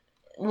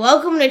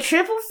Welcome to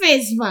Triple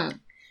Fist Bump,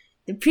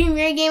 the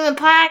premier gaming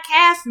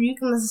podcast where you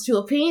can listen to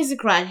opinions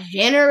across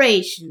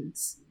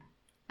generations.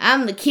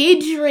 I'm the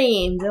Kid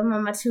Dreams. I'm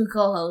with my two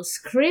co-hosts,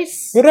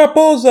 Chris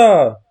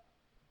Raposa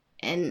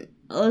and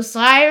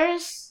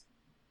Osiris.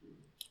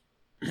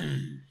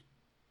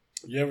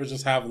 You ever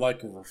just have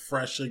like a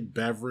refreshing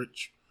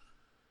beverage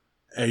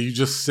and you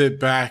just sit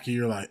back and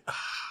you're like,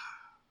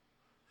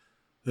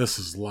 this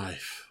is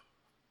life.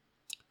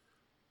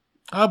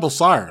 I'm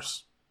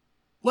Osiris.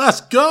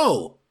 Let's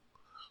go.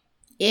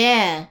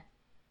 Yeah.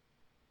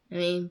 I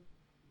mean,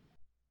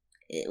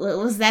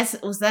 was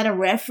that a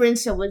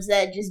reference or was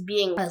that just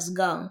being let's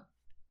go?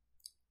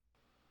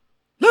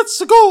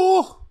 Let's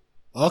go.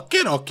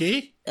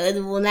 Okay.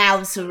 Well, now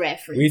it's a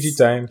reference. Ouija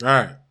time. All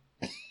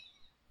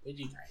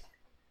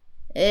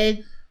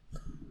right.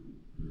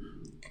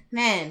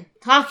 Man,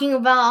 talking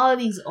about all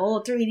these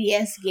old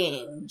 3DS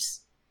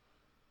games.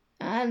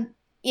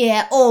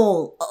 Yeah,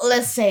 old.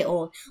 Let's say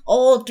old.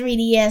 Old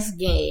 3DS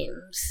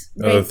games.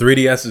 The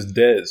 3DS is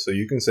dead, so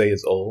you can say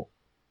it's old.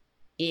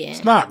 Yeah.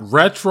 It's not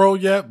retro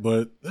yet,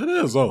 but it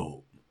is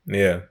old.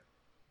 Yeah.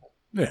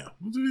 Yeah,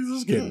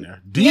 it's getting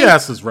there.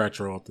 DS is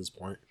retro at this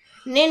point.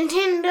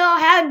 Nintendo,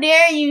 how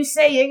dare you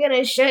say you're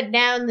gonna shut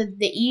down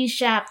the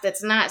eShop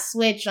that's not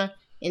Switch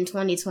in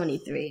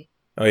 2023?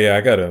 Oh yeah,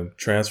 I gotta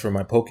transfer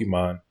my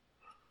Pokemon.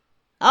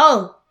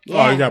 Oh,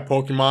 yeah. Oh, you got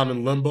Pokemon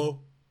in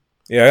Limbo?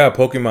 Yeah, I got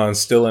Pokemon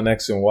still in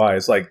X and Y.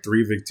 It's like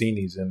 3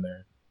 Victinis in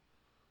there.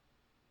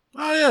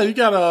 Oh yeah, you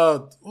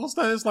got what's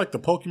that? It's like the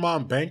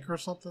Pokemon Bank or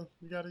something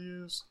you gotta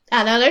use.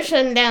 I know they're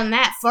shutting down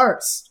that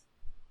first.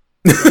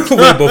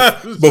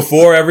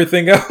 Before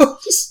everything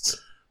else.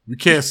 We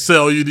can't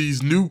sell you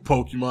these new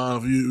Pokemon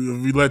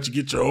if we let you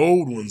get your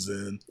old ones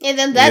in. Yeah,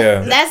 then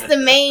that's the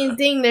main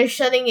thing they're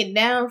shutting it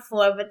down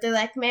for. But they're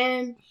like,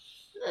 man,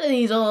 none of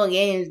these old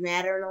games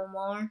matter no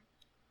more.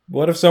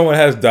 What if someone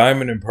has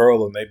Diamond and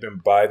Pearl and they've been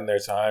biding their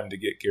time to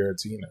get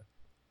Giratina?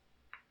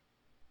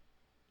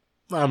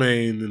 I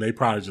mean, they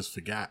probably just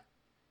forgot.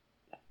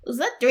 Was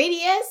that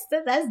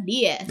 3DS? That's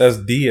DS. That's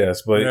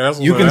DS, but Yeah,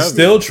 you can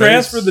still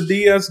transfer the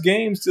DS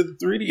games to the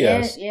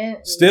 3DS. Yeah.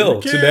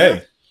 Still,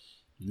 today.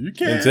 You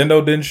can.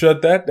 Nintendo didn't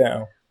shut that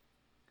down.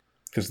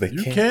 Because they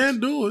can't. You can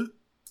do it.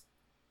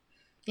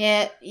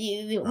 Yeah,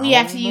 we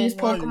have to use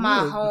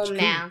Pokemon Home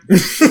now.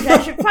 Which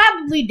I should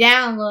probably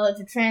download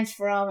to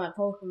transfer all my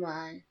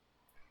Pokemon.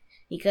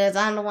 Because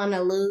I don't want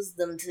to lose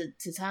them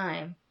to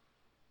time.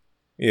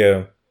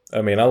 Yeah.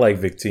 I mean, I like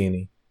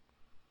Victini.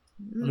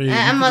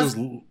 I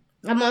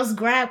must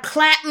grab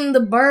Clapton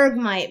the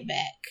Bergmite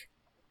back.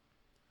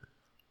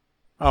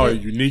 Oh, a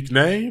unique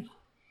name?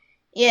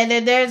 Yeah,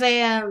 there's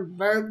a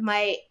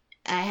Bergmite.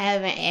 I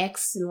have an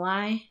X and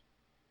Y.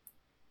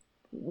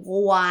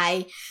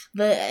 But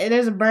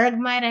there's a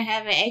Bergmite. I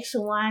have an X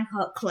and Y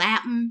called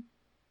Clapton.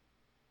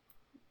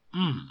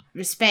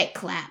 Respect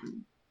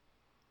Clapton.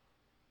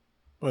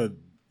 But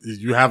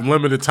you have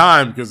limited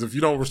time because if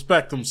you don't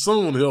respect him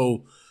soon,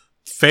 he'll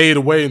fade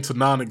away into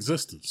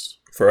non-existence.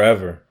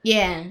 Forever.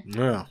 Yeah.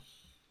 Yeah.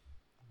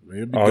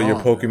 All your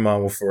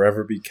Pokemon will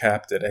forever be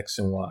capped at X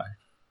and Y.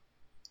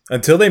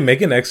 Until they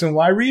make an X and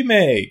Y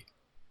remake.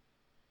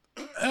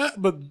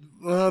 But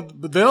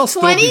they'll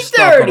still be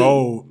stuck on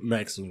old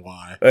X and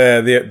Y.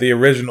 The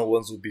original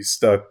ones will be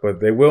stuck, but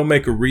they will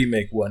make a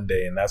remake one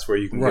day, and that's where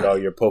you can get all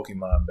your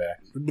Pokemon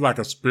back. It'd be like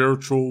a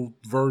spiritual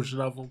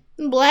version of them.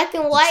 Black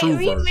and white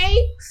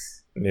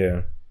remakes?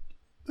 Yeah.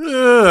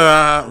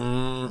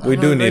 We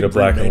do need a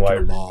black and white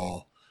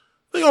remake.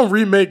 They're going to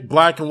remake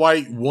Black and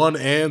White 1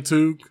 and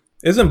 2.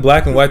 Isn't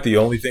Black and White the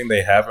only thing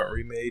they haven't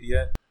remade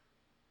yet?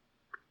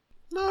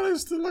 No, they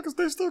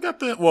still got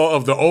that. Well,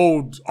 of the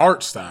old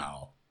art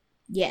style.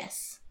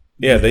 Yes.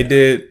 Yeah, they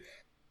did.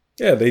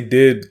 Yeah, they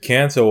did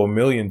Kanto a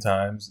million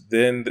times.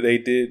 Then they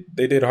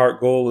did Heart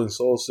Gold and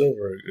Soul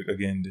Silver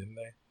again, didn't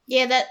they?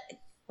 Yeah,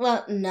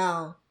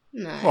 no.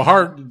 Well,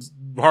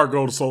 Heart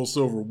Gold and Soul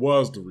Silver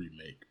was the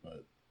remake,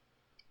 but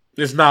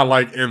it's not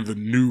like in the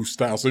new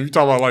style. So if you're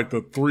talking about like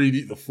the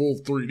 3D, the full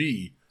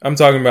 3D. I'm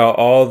talking about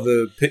all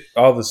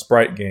the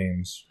Sprite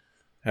games.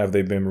 Have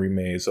they been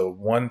remade? So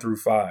 1 through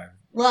 5.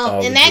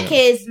 Well, in that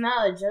case,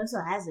 no,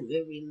 Johto hasn't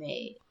been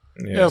remade.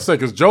 Yeah, I'll say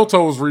because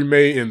Johto was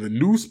remade in the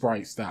new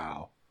Sprite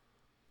style.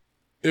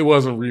 It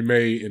wasn't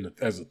remade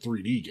as a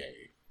 3D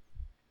game,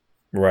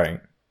 right?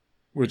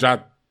 Which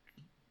I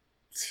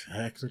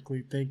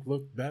technically think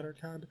looked better,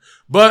 kind of.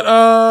 But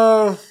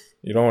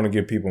you don't want to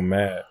get people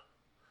mad.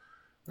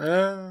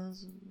 The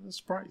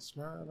sprites,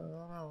 man. I don't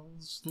know.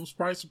 Those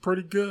sprites are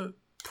pretty good.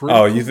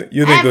 You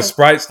think the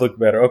sprites look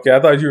better? Okay,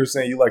 I thought you were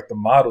saying you like the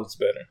models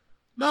better.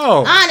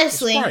 No,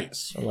 honestly, I'm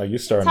like, you're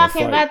starting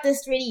talking to about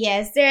this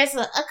 3DS. There's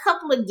a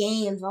couple of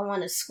games I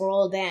want to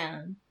scroll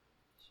down.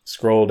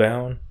 Scroll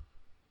down?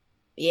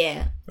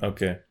 Yeah.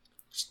 Okay.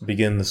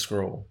 Begin the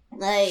scroll.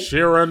 Like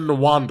Shiren the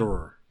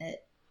Wanderer.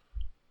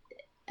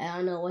 I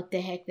don't know what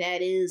the heck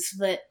that is,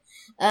 but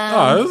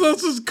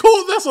this is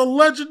cool. That's a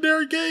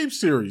legendary game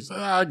series.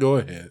 Go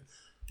ahead.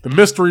 The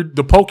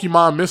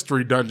Pokemon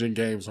Mystery Dungeon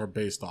games are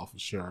based off of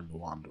Shiren the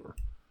Wanderer.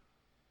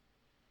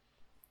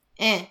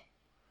 Yeah.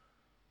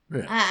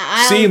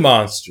 Sea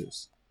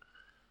monsters.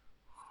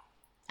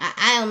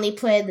 I only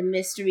played the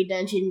Mystery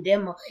Dungeon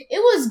demo. It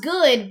was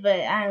good, but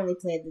I only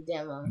played the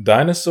demo.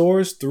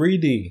 Dinosaurs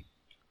 3D.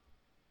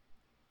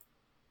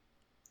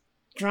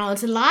 Drawn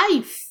to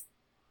Life.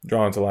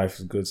 Drawn to Life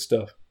is good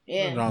stuff.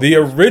 Yeah. The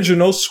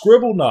original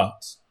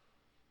Scribblenauts.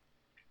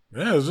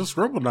 Yeah, it's just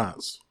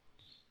Scribblenauts.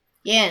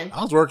 Yeah.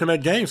 I was working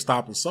at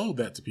GameStop and sold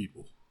that to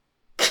people.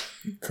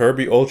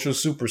 Kirby Ultra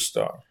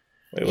Superstar.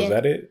 Wait, was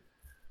that it?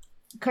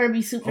 Kirby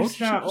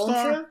Superstar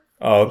Ultra?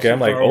 Oh, okay. I'm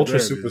like, Ultra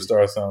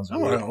Superstar. Superstar sounds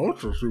I'm weird. like,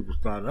 Ultra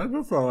Superstar. That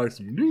just sounds like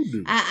some new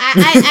dude. I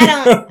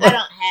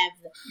don't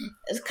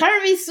have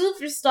Kirby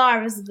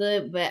Superstar is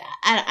good, but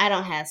I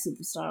don't have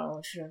Superstar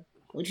Ultra,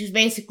 which is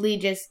basically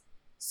just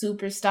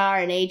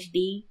Superstar in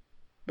HD,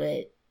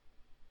 but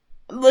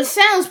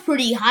sounds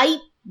pretty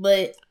hype.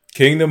 But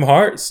Kingdom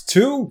Hearts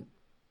 2.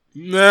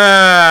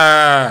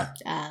 Nah.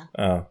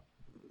 Oh.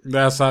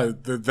 That's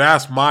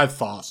my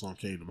thoughts on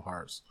Kingdom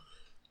Hearts.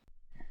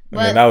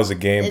 I mean, that was a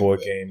Game Boy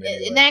game.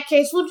 Anyway. In that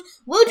case,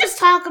 we'll just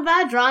talk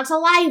about Drawn to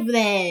Life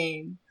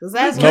then.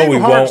 That's no, we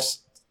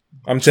Hearts,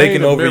 won't. I'm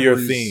taking over your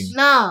Memories theme.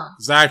 No.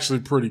 It's actually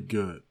pretty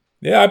good.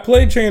 Yeah, I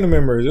played Chain of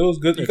Memories. It was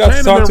good. You got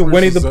to talk to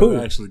Winnie the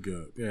Pooh. Actually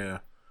good. Yeah.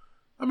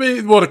 I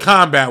mean, well, the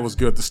combat was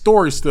good. The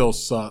story still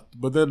sucked,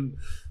 but then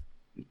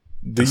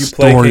do you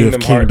play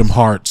Kingdom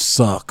Hearts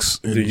sucks.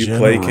 Do you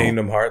play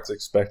Kingdom Hearts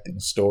expecting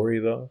story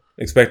though?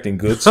 Expecting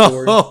good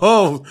story?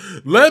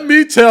 Let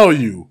me tell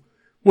you,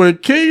 when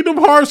Kingdom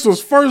Hearts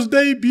was first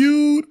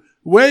debuted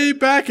way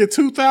back in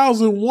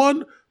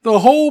 2001, the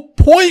whole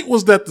point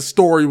was that the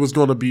story was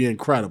going to be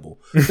incredible.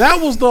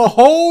 That was the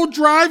whole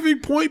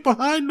driving point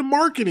behind the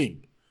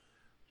marketing.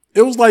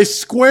 It was like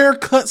Square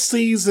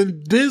cutscenes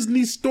and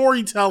Disney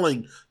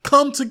storytelling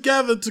come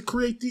together to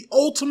create the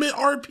ultimate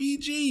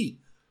RPG.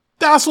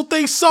 That's what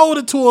they sold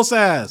it to us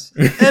as.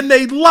 And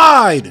they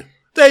lied.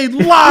 They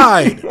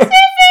lied.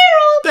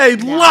 They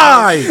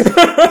lied.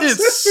 It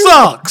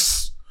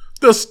sucks.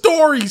 The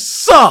story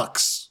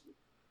sucks.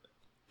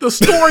 The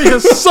story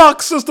has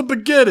sucked since the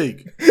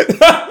beginning.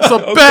 It's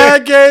a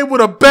bad game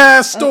with a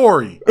bad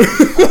story.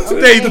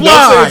 They lied.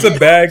 Don't say it's a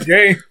bad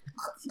game.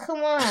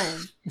 Come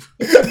on.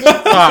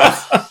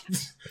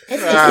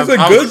 It's a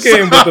good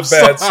game with a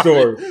bad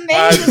story.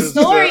 Maybe the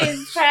story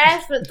is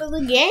trash, but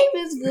the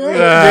game is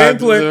good.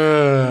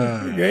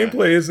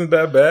 Gameplay isn't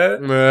that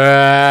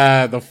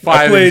bad. The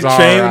fighting. I played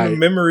Chain of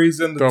Memories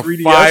in the 3DS.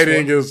 The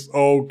fighting is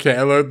okay.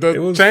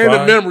 The Chain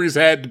fine. of Memories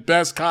had the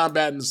best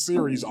combat in the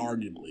series,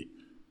 arguably.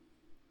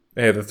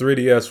 Yeah, the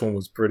 3DS one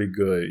was pretty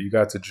good. You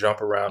got to jump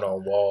around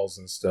on walls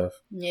and stuff.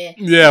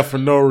 Yeah, for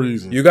no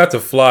reason. You got to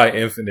fly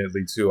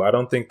infinitely too. I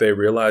don't think they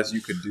realized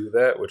you could do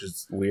that, which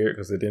is weird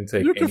because it didn't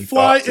take. You can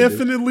fly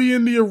infinitely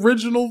in the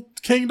original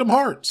Kingdom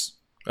Hearts.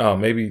 Oh,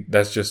 maybe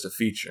that's just a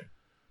feature.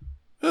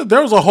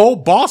 There was a whole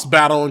boss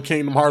battle in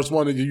Kingdom Hearts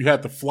 1 that you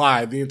had to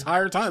fly the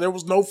entire time. There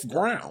was no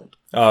ground.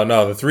 Oh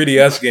no, the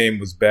 3DS game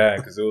was bad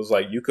because it was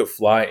like you could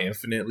fly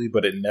infinitely,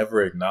 but it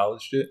never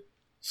acknowledged it.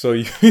 So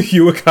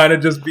you would kind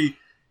of just be.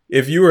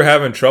 If you were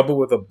having trouble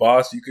with a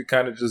boss, you could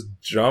kind of just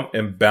jump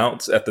and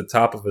bounce at the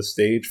top of a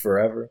stage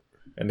forever,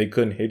 and they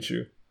couldn't hit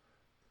you.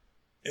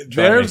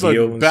 There's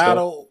a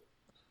battle.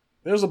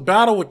 There's a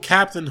battle with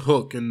Captain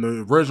Hook in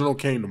the original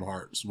Kingdom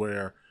Hearts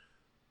where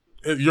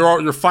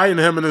you're fighting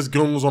him and his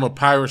goons on a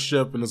pirate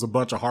ship, and there's a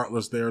bunch of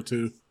Heartless there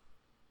too,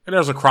 and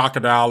there's a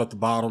crocodile at the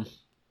bottom,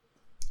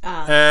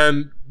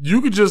 and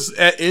you could just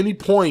at any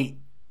point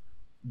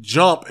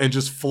jump and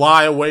just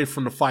fly away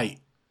from the fight.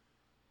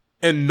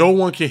 And no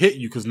one can hit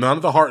you because none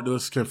of the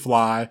Heartless can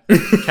fly.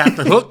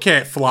 Captain Hook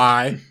can't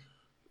fly.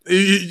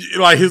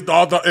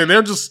 And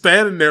they're just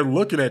standing there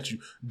looking at you.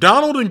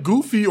 Donald and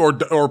Goofy or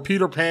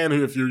Peter Pan,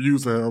 if you're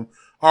using them,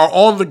 are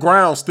on the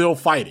ground still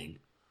fighting.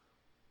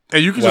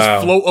 And you can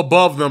just float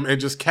above them and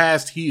just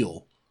cast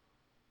heal.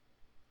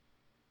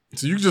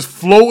 So you can just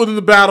float in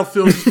the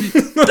battlefield.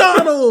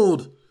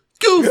 Donald!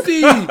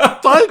 Goofy!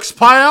 Thanks,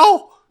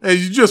 pal! And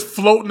you're just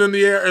floating in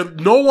the air and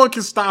no one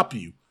can stop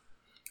you.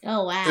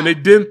 Oh, wow. And they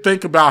didn't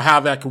think about how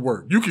that could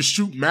work. You can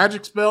shoot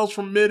magic spells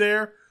from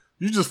midair.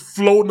 You just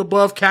floating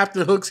above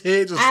Captain Hook's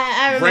head, just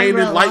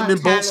raining lightning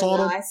bolts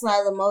on him. I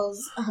saw the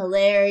most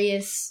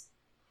hilarious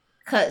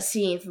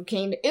cutscene from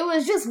Kingdom. It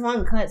was just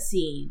one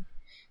cutscene.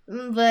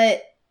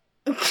 But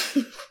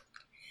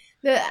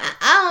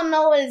I don't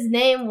know what his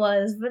name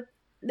was, but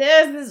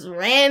there's this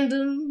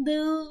random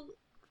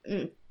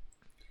dude.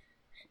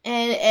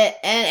 And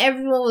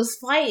everyone was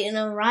fighting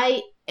him,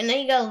 right? And then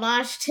he got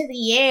launched to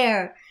the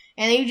air.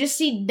 And you just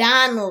see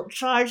Donald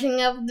charging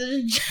up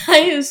the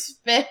giant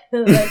spell.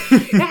 And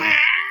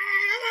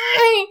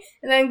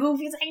then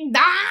Goofy's like,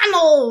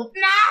 Donald,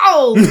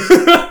 no!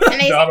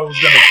 And Donald was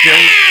gonna kill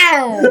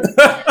you.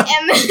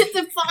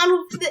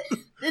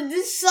 And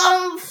then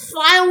some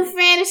Final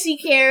Fantasy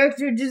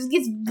character just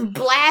gets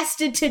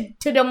blasted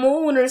to the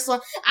moon or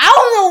something. I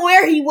don't know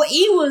where he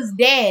was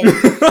dead.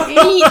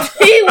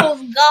 he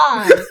was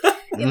gone.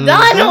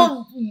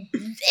 Donald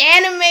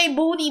anime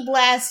booty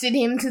blasted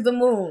him to the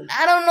moon.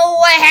 I don't know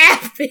what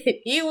happened.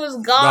 He was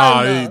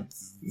gone.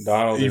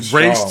 Donald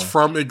erased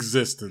from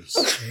existence.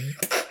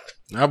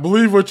 I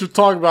believe what you're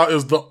talking about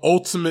is the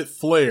ultimate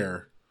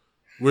flare,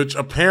 which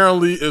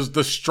apparently is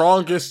the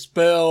strongest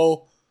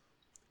spell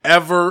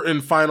ever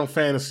in Final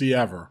Fantasy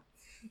ever.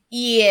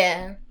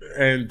 Yeah.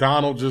 And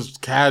Donald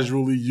just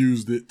casually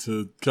used it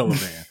to kill a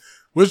man.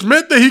 Which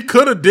meant that he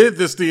could have did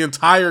this the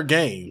entire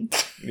game.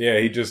 Yeah,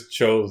 he just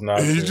chose not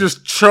to. He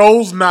just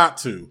chose not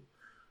to.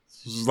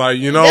 It's like,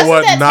 you know Doesn't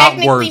what? that Not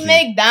technically worthy.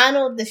 make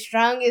Donald the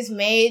strongest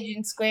mage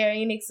in Square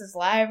Enix's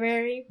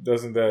library?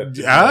 Doesn't that?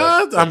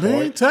 Yeah, I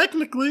mean,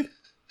 technically.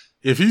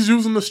 If he's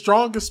using the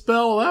strongest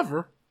spell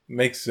ever.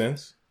 Makes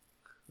sense.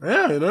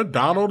 Yeah, you know,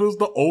 Donald is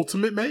the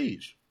ultimate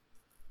mage.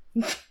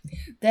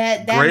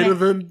 That Greater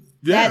than,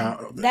 yeah.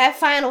 That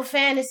Final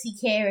Fantasy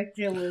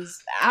character was...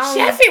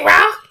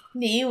 Sephiroth?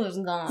 He was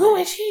gone. Who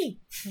is he?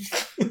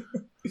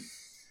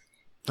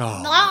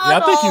 Oh, yeah,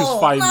 I think he was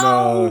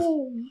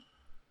fighting...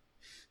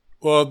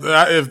 Well,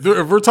 if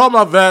we're talking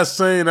about that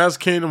scene, that's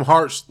Kingdom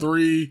Hearts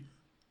 3,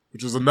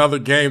 which is another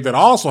game that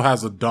also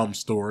has a dumb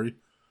story.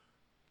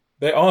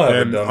 They all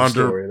have a dumb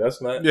story.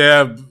 That's not...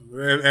 Yeah,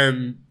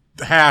 and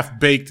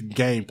half-baked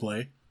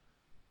gameplay.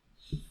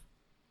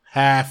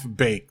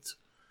 Half-baked.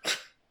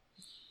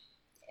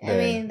 I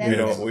mean,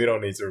 we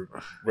don't need to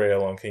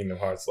rail on Kingdom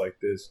Hearts like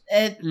this.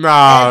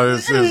 No,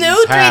 it's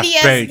new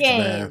half-baked, 3DS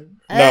game.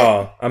 man.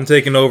 No, I'm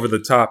taking over the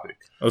topic.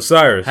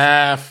 Osiris.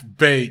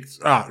 Half-baked.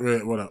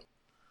 What up?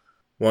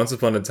 Once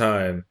upon a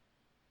time,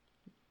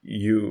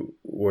 you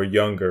were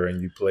younger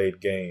and you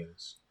played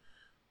games.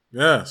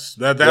 Yes,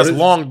 that's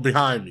long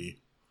behind me.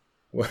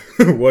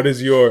 What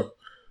is your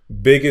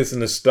biggest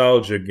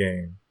nostalgia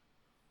game?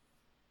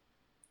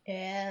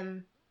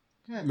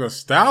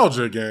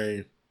 Nostalgia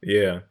game?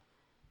 Yeah.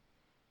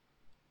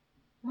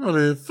 I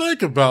mean,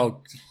 think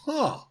about,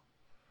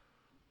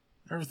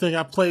 everything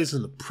I play is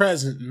in the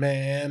present,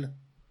 man.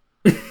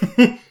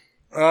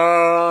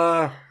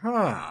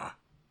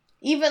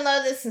 Even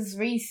though this is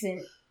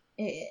recent,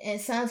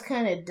 it sounds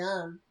kind of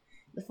dumb.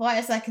 The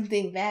farthest I can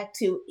think back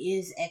to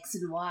is X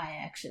and Y,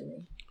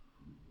 actually.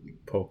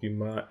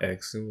 Pokemon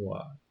X and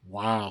Y.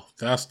 Wow,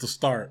 that's the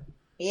start.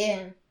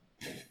 Yeah.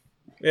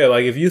 Yeah,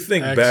 like if you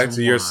think X back and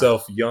to Y.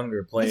 yourself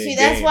younger playing You see, games.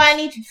 that's why I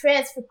need to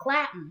transfer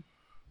Clapton.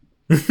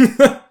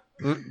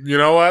 You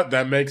know what?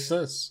 That makes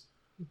sense.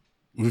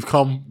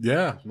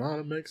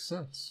 That makes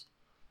sense.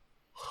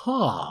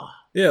 Huh.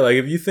 Yeah, like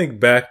if you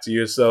think back to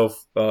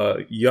yourself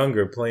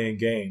younger playing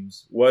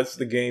games, what's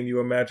the game you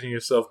imagine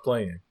yourself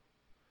playing?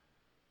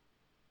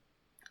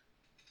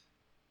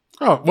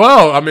 Oh,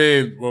 well, I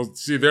mean,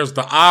 see, there's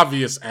the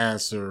obvious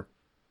answer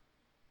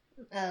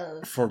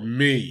for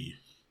me.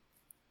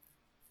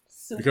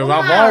 Because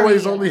I've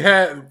always only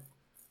had,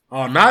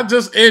 not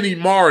just any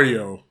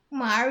Mario.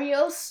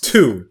 Mario's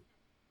 2.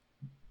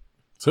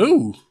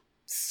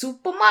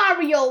 Super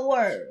Mario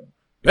World.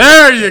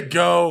 There you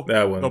go.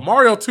 That one. But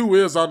Mario 2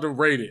 is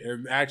underrated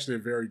and actually a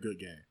very good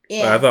game.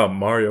 Yeah. I thought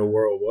Mario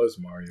World was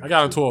Mario. I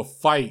got into a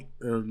fight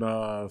in,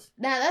 Now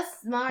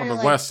that's Mario on the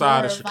like west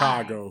side of 4 or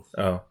 5. Chicago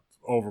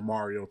over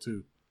Mario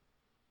 2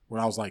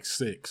 when I was like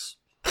 6.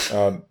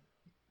 Yeah,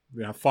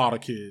 I fought a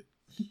kid.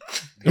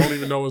 Don't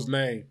even know his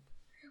name.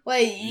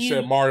 Wait, He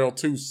said Mario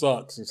 2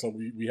 sucks, and so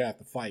we had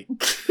to fight.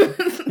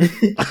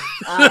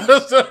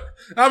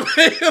 I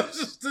mean,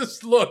 it's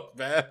just look,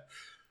 man.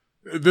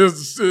 In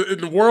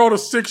the world of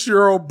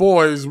 6-year-old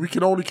boys, we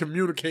can only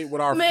communicate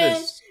with our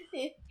fists.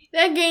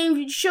 That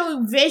game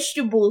showed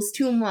vegetables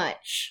too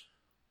much.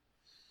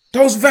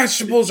 Those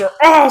vegetables are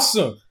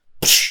awesome.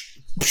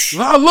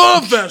 I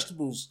love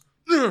vegetables.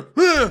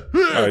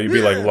 Oh, you'd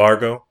be like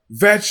Largo.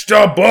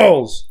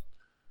 Vegetables.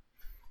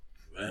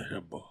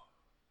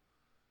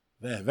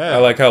 I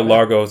like how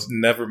Largo's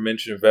never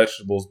mentioned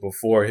vegetables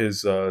before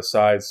his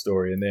side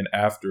story, and then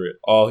after it,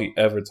 all he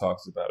ever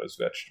talks about is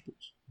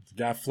vegetables. He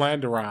got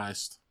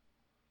Flanderized.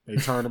 They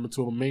turned him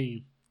into a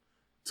meme.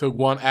 Took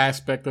one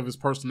aspect of his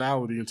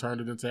personality and turned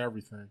it into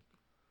everything.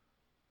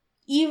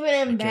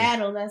 Even in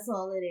battle, that's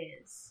all it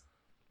is.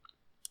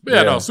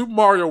 Yeah, no, Super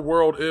Mario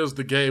World is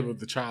the game of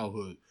the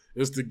childhood.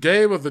 It's the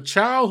game of the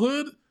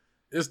childhood.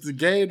 It's the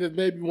game that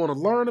made me want to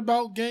learn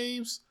about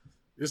games.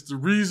 It's the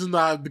reason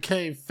I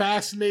became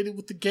fascinated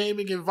with the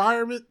gaming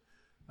environment.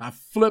 I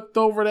flipped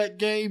over that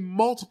game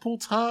multiple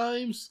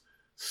times,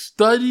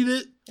 studied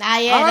it.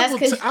 That's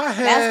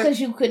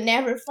because you could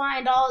never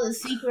find all the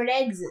secret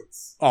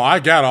exits. Oh, I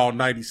got all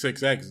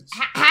 96 exits.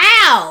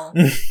 How?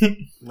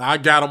 I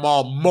got them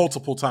all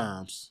multiple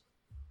times.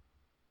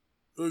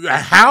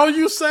 How,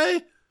 you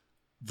say?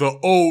 The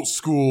old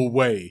school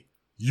way.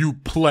 You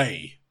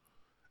play,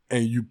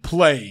 and you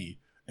play,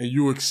 and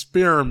you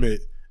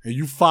experiment, and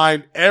you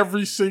find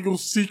every single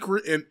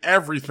secret in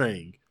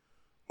everything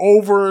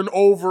over and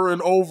over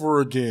and over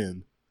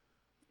again.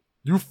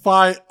 You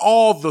find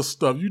all the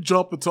stuff. You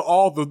jump into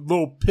all the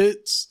little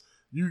pits.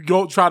 You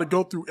try to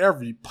go through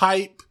every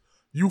pipe.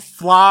 You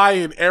fly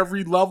in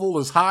every level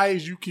as high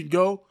as you can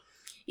go.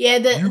 Yeah,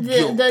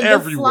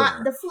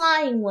 everywhere. the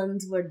flying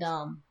ones were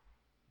dumb.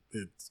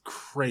 It's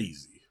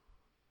crazy,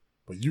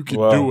 but you can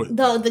do it.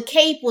 Though the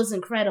cape was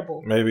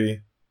incredible.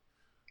 Maybe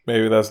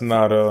that's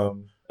not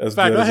as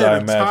good as I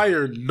had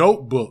entire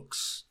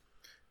notebooks.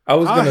 I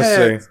was gonna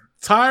say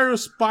entire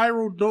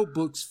spiral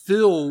notebooks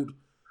filled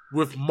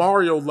with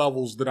Mario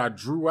levels that I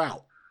drew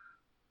out.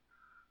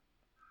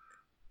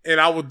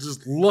 And I would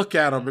just look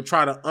at them and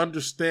try to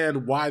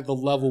understand why the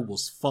level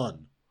was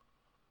fun.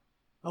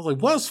 I was like,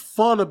 what's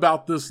fun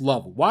about this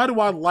level? Why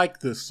do I like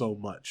this so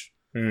much?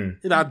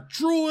 And I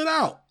drew it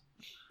out.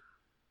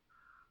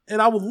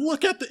 And I would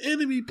look at the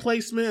enemy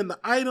placement and the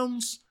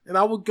items, and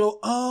I would go,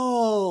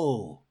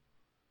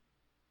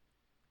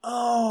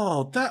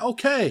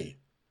 okay.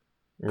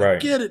 Right. I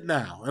get it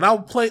now. And I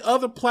would play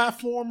other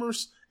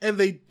platformers, and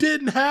they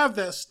didn't have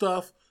that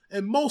stuff,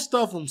 and most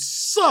of them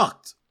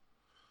sucked.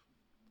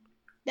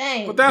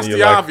 Dang. But that's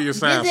the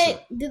obvious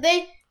answer.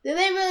 Did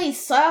they really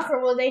suck,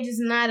 or were they just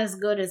not as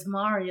good as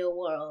Mario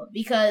World?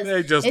 Because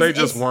they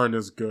just weren't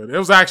as good. It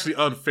was actually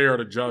unfair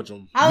to judge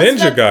them.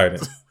 Ninja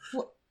Gaiden.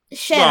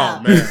 Shut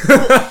up. Man.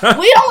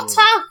 we don't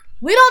talk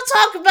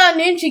about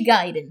Ninja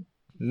Gaiden.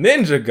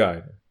 Ninja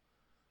Gaiden.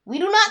 We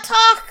do not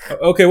talk.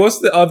 Okay, what's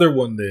the other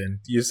one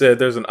then? You said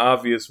there's an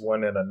obvious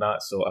one and a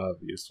not so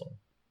obvious one.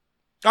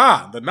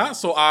 The not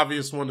so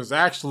obvious one is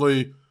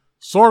actually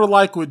sort of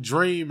like with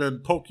Dream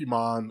and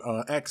Pokemon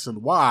X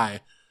and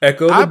Y.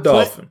 Echo the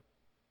Dolphin.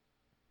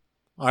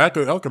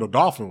 Echo the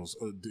Dolphin was.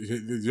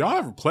 Did y'all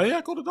ever play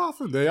Echo the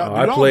Dolphin?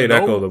 I played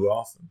Echo the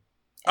Dolphin.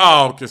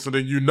 Oh, okay. So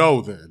then you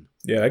know then.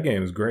 Yeah, that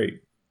game is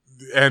great.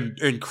 And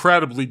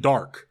incredibly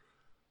dark.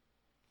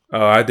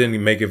 I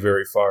didn't make it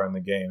very far in the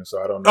game,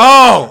 so I don't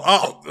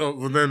know.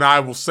 Well, then I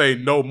will say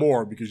no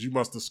more because you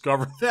must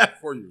discover that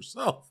for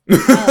yourself.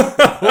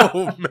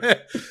 Oh,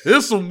 man.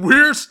 There's some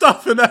weird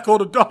stuff in Echo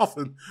the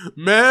Dolphin.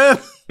 Man,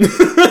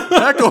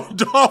 Echo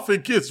the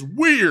Dolphin gets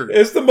weird.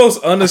 It's the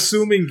most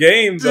unassuming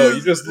game, though.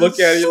 You just look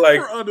at it, you're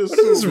like, what is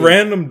this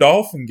random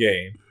dolphin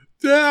game?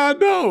 Yeah, I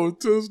know.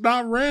 It's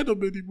not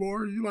random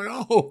anymore. You're like,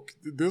 oh,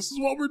 this is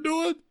what we're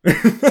doing?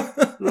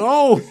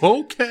 Oh,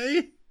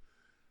 okay.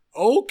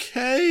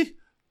 Okay.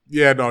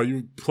 Yeah, no,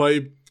 you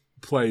play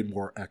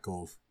more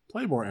Echo.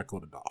 Play more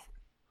Echo the Dolphin.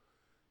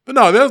 But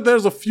no,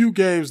 there's a few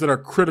games that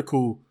are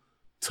critical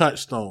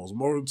touchstones.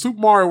 Super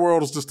Mario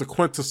World is just the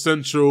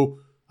quintessential.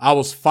 I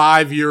was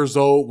 5 years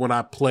old when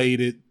I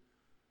played it.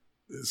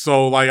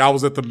 So, like, I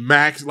was at the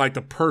max, like,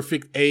 the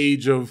perfect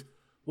age of,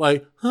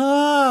 like,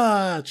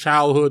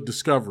 childhood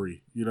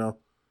discovery, you know?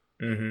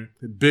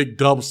 Mm-hmm. Big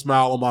dumb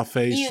smile on my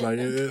face.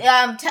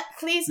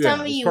 Please tell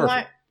me you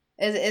weren't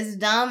as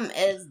dumb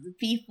as the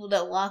people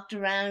that walked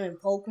around in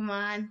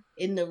Pokemon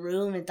in the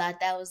room and thought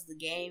that was the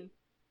game.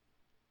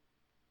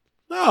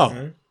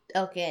 No.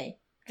 Okay.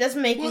 Just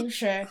making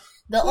sure.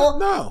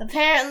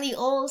 Apparently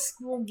old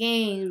school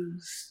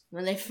games,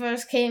 when they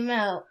first came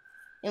out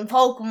in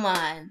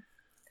Pokemon,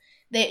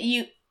 that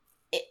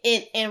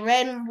in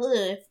Red and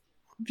Blue,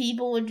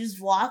 people would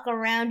just walk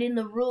around in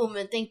the room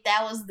and think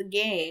that was the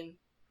game.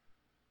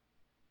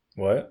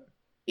 What?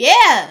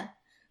 Yeah.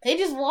 They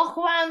just walk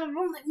around the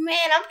room like,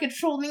 man, I'm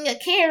controlling a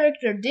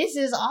character. This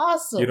is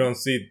awesome. You don't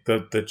see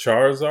the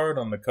Charizard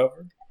on the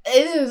cover?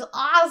 It is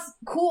awesome.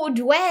 Cool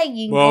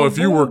dragging. Well, if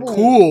you were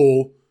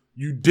cool,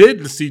 you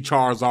didn't see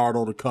Charizard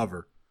on the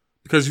cover.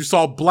 Because you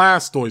saw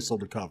Blastoise on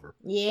the cover.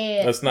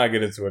 Yeah. Let's not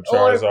get into a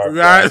Charizard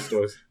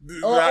Blastoise.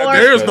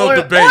 There's no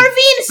debate. Or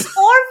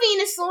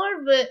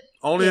Venusaur, but...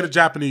 Only in the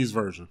Japanese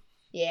version.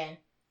 Yeah.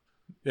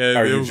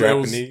 Are you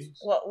Japanese?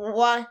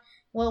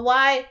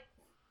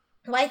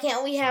 Why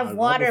can't we have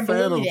Water Blue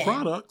fan of then?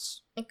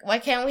 Products. Why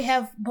can't we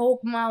have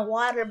Pokemon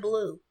Water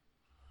Blue?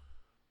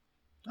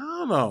 I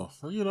don't know.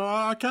 You know,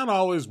 I kind of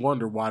always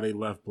wonder why they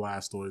left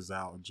Blastoise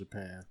out in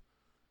Japan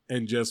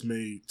and just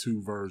made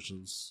two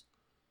versions,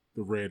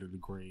 the red and the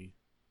green.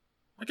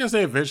 I guess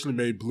they eventually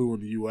made blue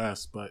in the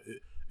U.S., but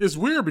it's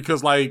weird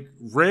because, like,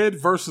 red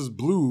versus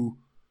blue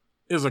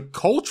is a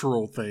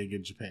cultural thing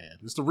in Japan.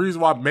 It's the reason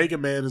why Mega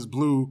Man is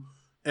blue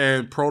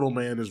and Proto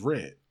Man is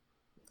red.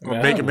 Or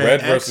Mega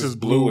Man X is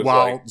blue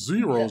while like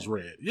Zero's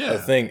red. Yeah. A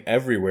thing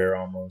everywhere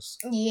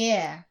almost.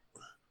 Yeah.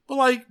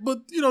 But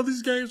you know,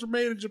 these games were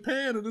made in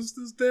Japan and it's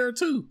there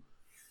too.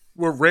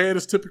 Where red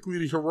is typically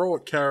the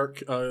heroic color,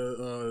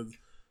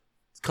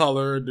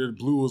 and then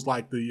blue is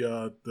like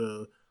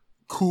the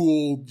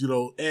cool, you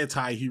know,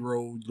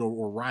 anti-hero, you know,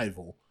 or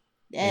rival.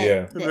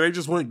 Yeah. And they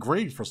just went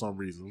green for some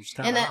reason. Which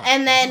and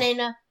then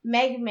in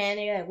Mega Man,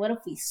 they're like, what if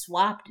we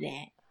swapped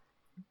that?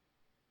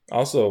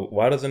 Also,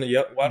 why doesn't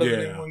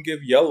anyone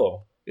give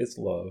yellow its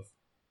love?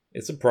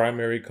 It's a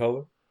primary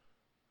color.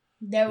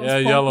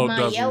 Yellow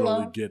doesn't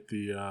really get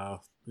the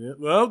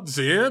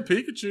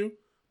Pikachu.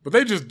 But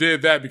they just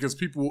did that because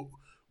people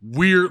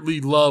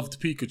weirdly loved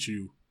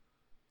Pikachu.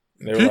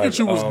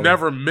 Pikachu was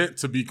never meant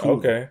to be cool.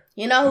 Okay.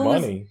 You know who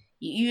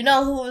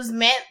was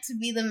meant to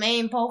be the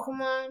main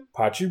Pokemon?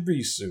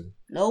 Pachirisu.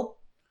 Nope.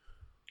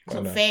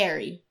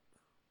 Clefairy.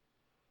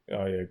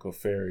 Oh yeah,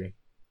 Clefairy.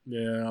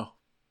 Yeah.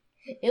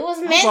 It was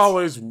meant. I was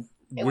always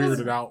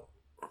weirded out.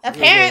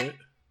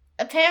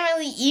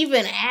 Apparently,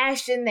 even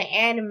Ash in the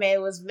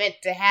anime was meant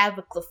to have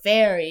a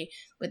Clefairy,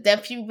 but then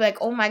people were like,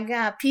 oh my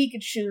god,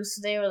 Pikachu.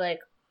 So they were like,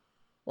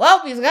 well,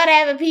 he's gotta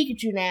have a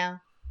Pikachu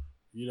now.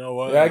 You know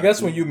what? Yeah, I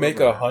guess when you make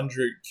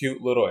 100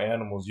 cute little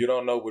animals, you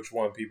don't know which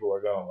one people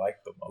are gonna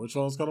like the most. Which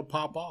one's gonna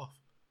pop off?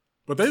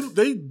 But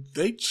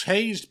they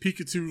changed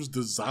Pikachu's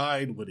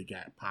design when it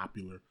got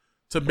popular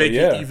to make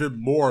it even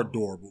more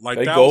adorable. Like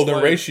they golden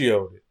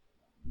ratioed it.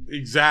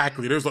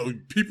 Exactly. There's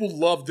people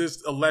love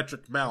this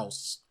electric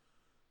mouse.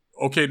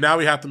 Okay, now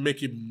we have to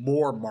make it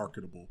more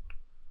marketable.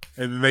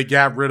 And then they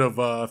got rid of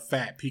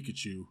Fat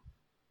Pikachu.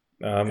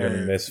 I'm going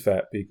to miss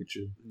Fat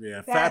Pikachu.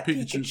 Yeah, Fat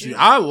Pikachu. See,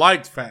 I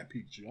liked Fat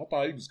Pikachu. I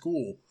thought he was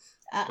cool.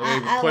 They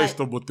replaced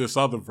him with this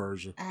other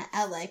version.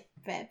 I like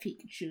Fat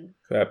Pikachu.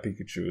 Fat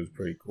Pikachu is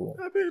pretty cool.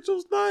 Fat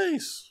Pikachu's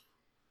nice.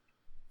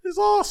 It's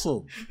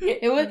awesome.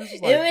 It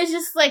was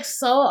just like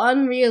so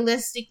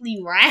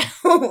unrealistically round.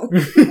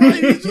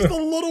 Like, it's just a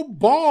little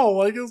ball.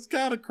 Like, it's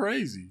kind of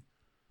crazy.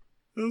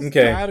 It's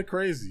kind of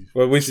crazy.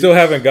 But we still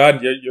haven't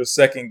gotten your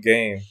second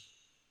game.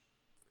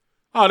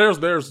 Oh, there's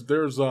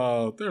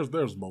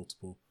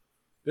multiple.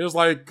 There's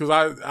like, because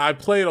I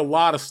played a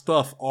lot of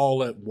stuff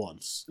all at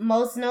once.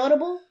 Most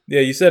notable? Yeah,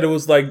 you said it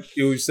was like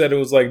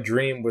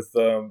Dream with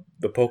the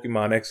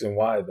Pokemon X and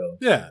Y though.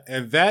 Yeah,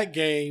 and that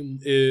game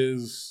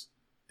is,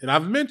 and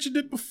I've mentioned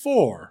it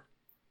before,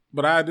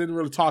 but I didn't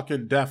really talk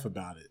in depth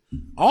about it.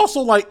 Also,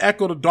 like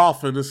Echo the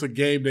Dolphin, it's a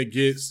game that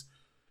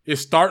it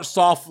starts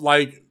off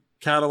like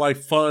kind of like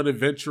fun,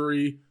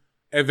 adventure-y,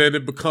 and then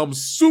it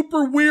becomes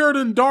super weird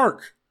and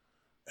dark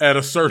at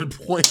a certain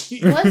point.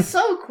 What's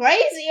so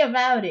crazy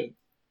about it?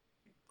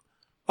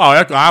 Oh,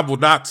 I will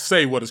not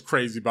say what is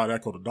crazy about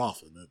Echo the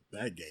Dolphin.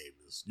 That game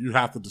is, you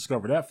have to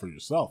discover that for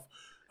yourself.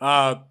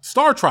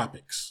 Star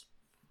Tropics.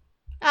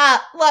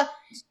 Well,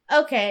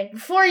 okay.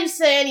 Before you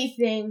say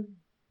anything,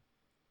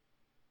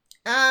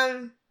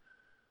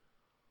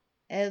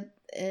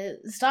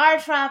 Star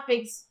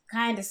Tropics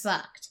kind of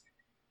sucked.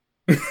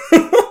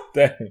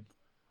 Dang.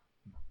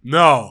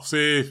 No,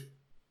 see,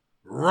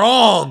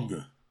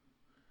 wrong.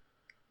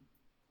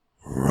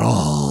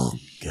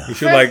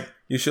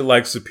 You should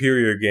like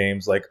superior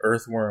games like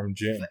Earthworm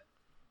Jim.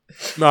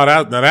 No,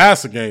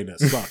 that's a game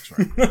that sucks,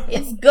 right?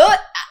 It's good.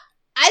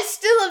 I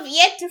still have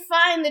yet to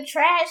find the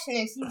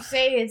trashness you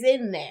say is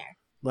in there.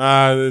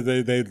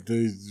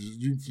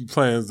 You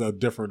playing a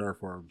different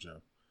Earthworm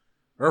Jim.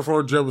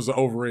 Earthworm Jim was an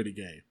overrated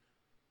game.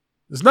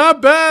 It's not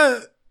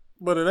bad,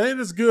 but it ain't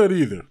as good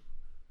either.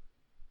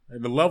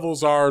 And the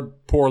levels are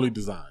poorly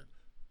designed.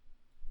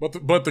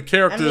 But the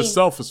character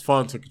itself is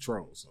fun to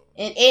control. So.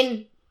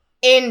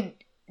 In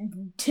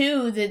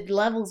 2, the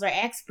levels are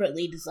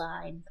expertly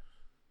designed.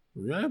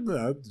 Yeah,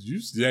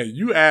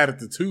 you added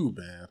the 2,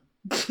 man.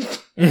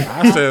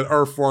 I said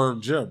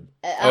Earthworm Jim.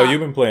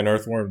 You've been playing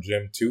Earthworm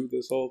Jim 2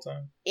 this whole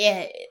time?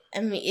 Yeah, I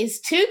mean, is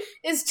 2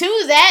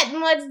 that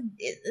much?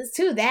 Is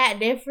 2 that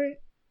different?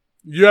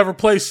 You ever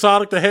play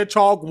Sonic the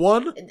Hedgehog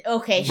 1?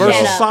 Okay, versus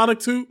shut up. Sonic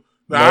 2?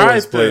 No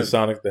one's played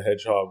Sonic the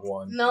Hedgehog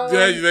 1. No one.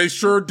 Yeah, they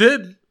sure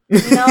did.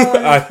 No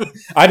one.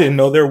 I didn't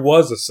know there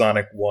was a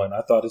Sonic 1.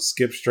 I thought it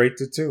skipped straight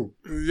to 2.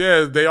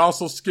 Yeah, they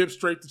also skipped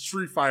straight to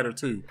Street Fighter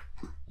 2.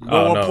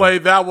 No one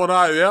played that one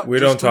either. Yep, we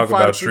don't talk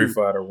about Street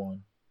Fighter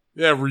 1.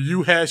 Yeah,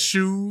 Ryu has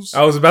shoes.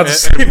 I was about to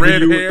say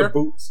red Ryu hair. with the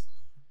boots.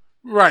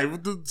 Right,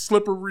 with the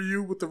slipper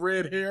Ryu with the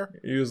red hair.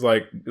 He was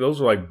like, those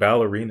were like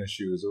ballerina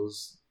shoes. It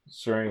was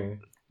strange.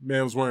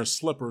 Man was wearing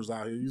slippers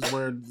out here. He was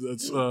wearing you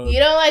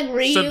don't like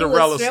Ryu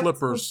Cinderella with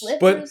slippers.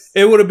 But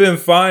it would have been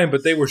fine,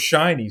 but they were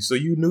shiny, so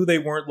you knew they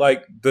weren't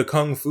like the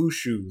kung fu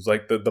shoes,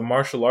 like the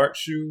martial arts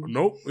shoes.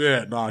 Nope.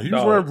 Yeah, he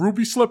was wearing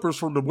ruby slippers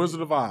from the Wizard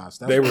of Oz.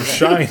 They were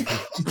shiny.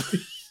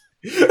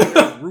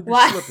 Ruby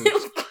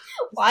slippers.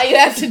 Why you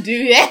have to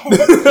do that?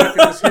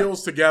 Knocking his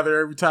heels together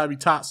every time he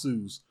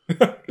tatsus.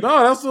 No,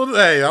 that's what.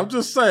 Hey, I'm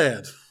just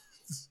saying.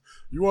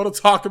 You want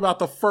to talk about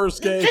the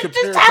first game?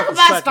 Just talk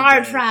about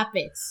Star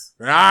Tropics.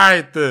 All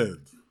right,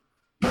 then.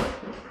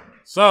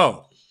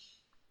 So,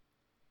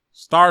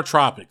 Star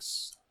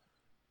Tropics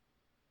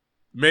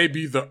may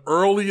be the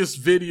earliest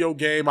video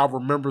game I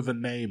remember the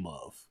name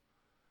of.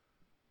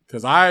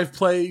 Because I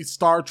played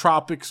Star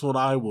Tropics when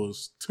I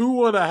was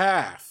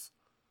 2.5.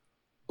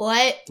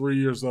 What? 3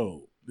 years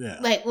old. Yeah.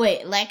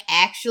 Like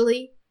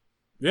actually?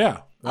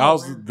 Yeah. That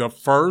was the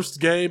first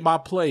game I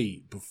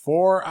played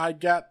before I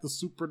got the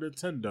Super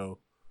Nintendo.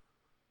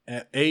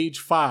 At age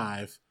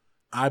 5,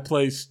 I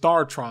played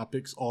Star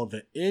Tropics on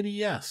the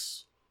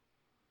NES,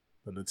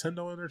 the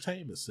Nintendo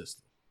Entertainment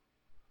System.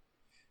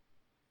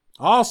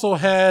 I also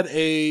had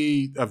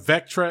a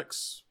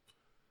Vectrex,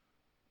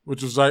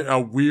 which was like a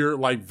weird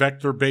like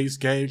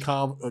vector-based game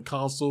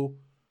console.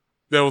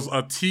 There was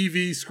a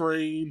TV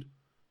screen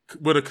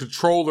with a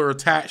controller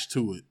attached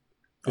to it.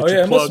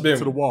 It must have been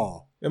to the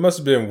wall. It must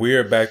have been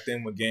weird back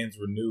then when games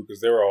were new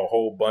because there were a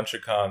whole bunch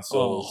of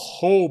consoles.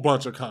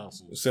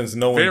 Since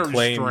no one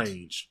claimed. Very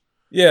strange.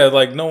 Yeah,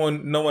 like no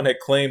one had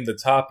claimed the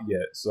top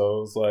yet, so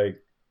it was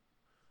like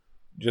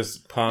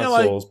just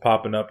consoles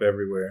popping up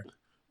everywhere.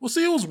 Well,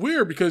 see, it was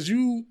weird because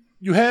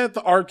you had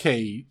the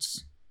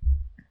arcades.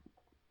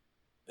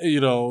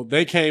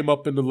 They came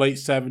up in the late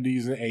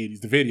 70s and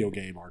 80s, the video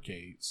game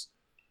arcades.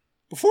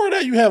 Before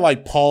that, you had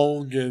like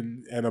Pong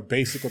and a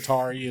basic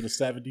Atari in the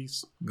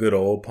 70s. Good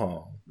old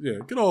Pong. Yeah,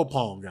 good old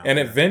Pong. And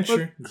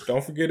Adventure.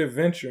 Don't forget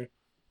Adventure.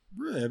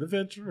 Yeah,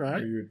 Adventure,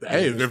 right?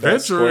 Hey,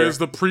 Adventure is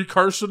the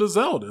precursor to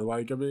Zelda.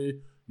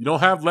 You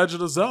don't have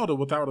Legend of Zelda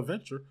without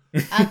Adventure.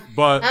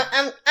 But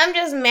I'm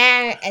just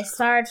mad at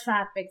Star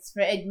Tropics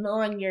for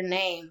ignoring your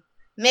name.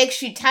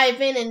 Makes you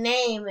type in a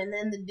name and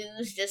then the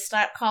dudes just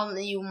start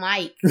calling you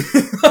Mike.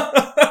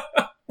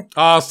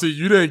 See,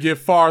 you didn't get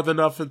far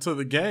enough into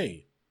the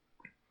game.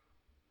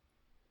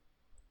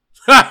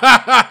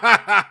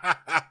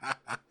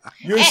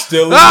 You're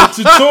still in the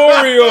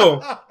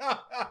tutorial.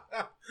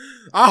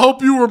 I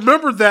hope you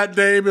remember that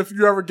name if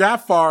you ever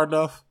got far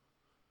enough.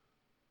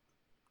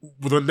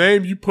 The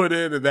name you put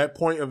in at that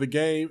point of the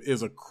game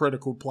is a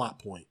critical plot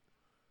point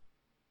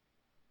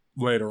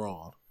later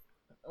on.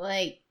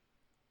 What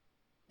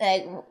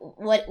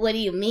do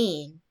you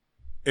mean?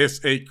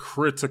 It's a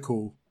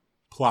critical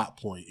plot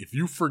point. If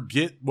you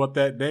forget what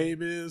that name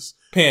is,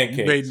 Pancakes.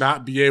 You may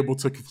not be able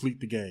to complete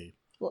the game.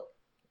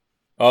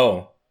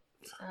 Oh.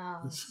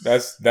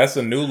 That's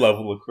a new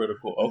level of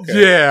critical.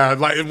 Okay. Yeah,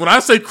 like when I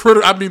say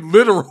critical, I mean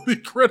literally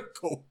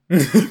critical. You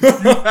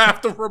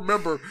have to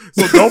remember.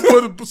 So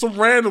don't put some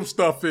random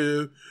stuff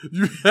in.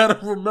 You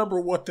gotta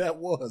remember what that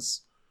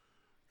was.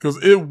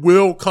 Because it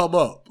will come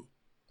up.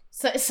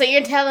 So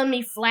you're telling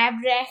me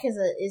Flapjack is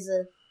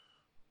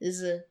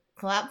a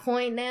plot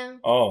point now?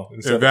 Oh,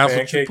 if that's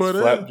what you put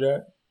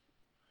Flapjack?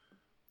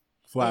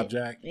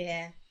 Flapjack?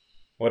 Yeah.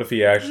 What if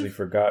he actually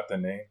forgot the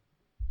name?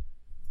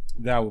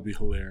 That would be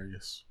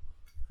hilarious.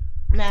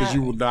 Because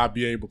you will not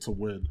be able to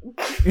win.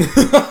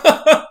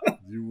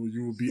 You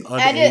will be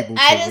unable to win.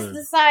 I just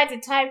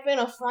decided to type in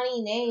a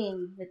funny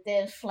name, but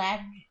then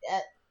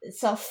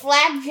so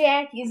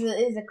Flapjack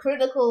is a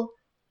critical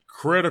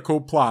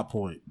plot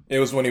point. It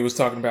was when he was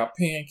talking about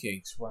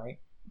pancakes, right?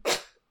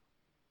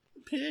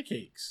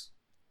 Pancakes.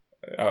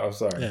 Oh,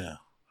 sorry. Yeah.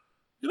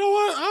 You know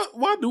what?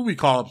 Why do we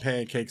call them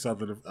pancakes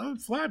other than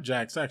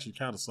flapjacks? Actually,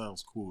 kind of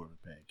sounds cooler than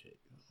pancakes.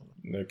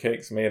 They're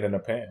cakes made in a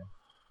pan.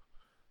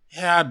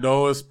 Yeah, I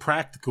know it's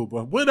practical,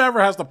 but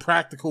whatever has the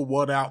practical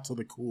one out to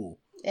the cool?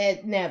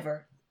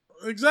 Never.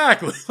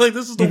 Exactly. Like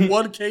this is the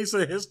one case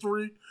in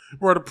history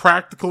where the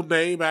practical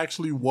name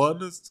actually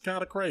won. It's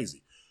kind of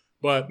crazy,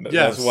 but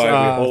yes, that's why we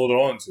hold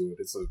on to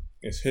it.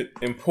 It's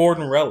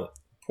important relic,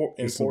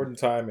 important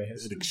time in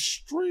history. An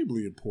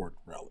extremely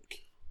important relic.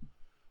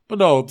 But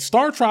no,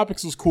 Star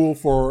Tropics was cool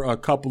for a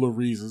couple of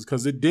reasons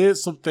because it did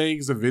some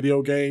things in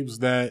video games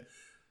that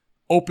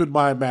opened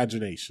my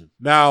imagination.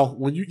 Now,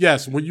 when you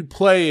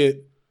play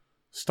it,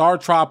 Star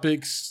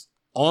Tropics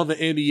on the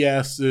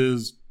NES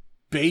is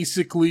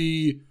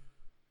basically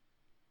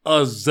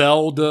a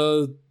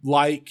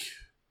Zelda-like,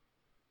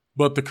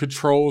 but the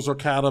controls are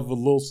kind of a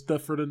little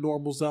stiffer than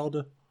normal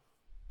Zelda.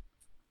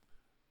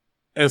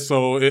 And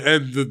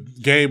the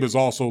game is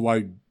also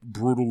like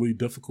brutally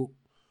difficult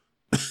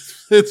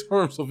in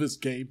terms of its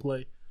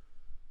gameplay.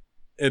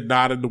 And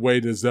not in the way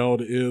that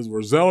Zelda is,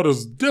 where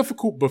Zelda's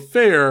difficult but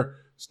fair.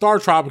 Star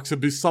Tropics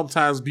can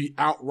sometimes be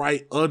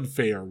outright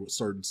unfair with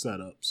certain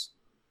setups.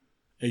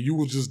 And you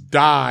will just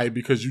die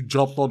because you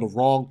jumped on the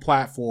wrong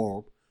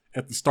platform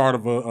at the start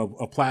of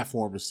a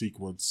platformer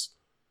sequence.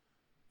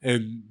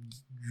 And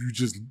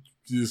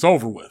it's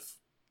over with.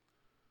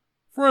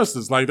 For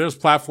instance, like there's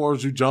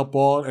platforms you jump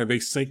on and they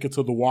sink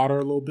into the water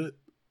a little bit.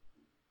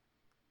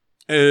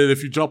 And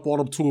if you jump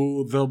on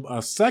them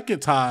a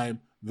second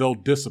time, they'll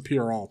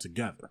disappear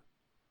altogether.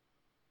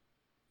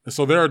 And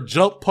so there are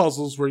jump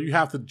puzzles where you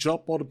have to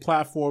jump on the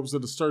platforms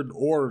in a certain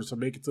order to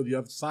make it to the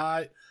other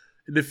side.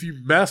 And if you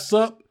mess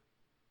up,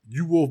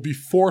 you will be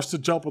forced to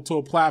jump onto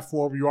a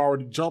platform you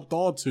already jumped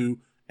onto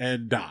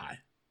and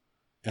die.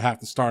 And have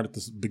to start at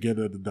the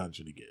beginning of the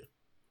dungeon again.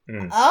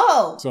 Mm.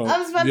 Oh, so, I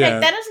was about to say,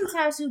 that doesn't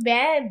sound too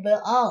bad,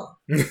 but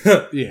you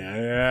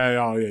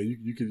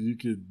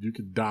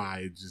could die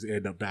and just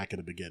end up back in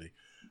the beginning.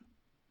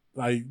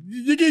 Like,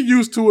 you get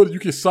used to it, you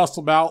can suss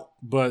them out,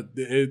 but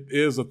it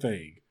is a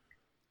thing.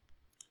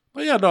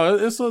 But yeah, no,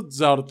 it's a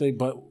Zelda thing.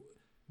 But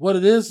what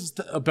it is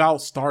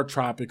about Star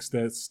Tropics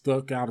that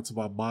stuck out into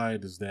my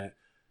mind is that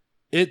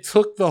it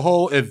took the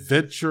whole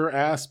adventure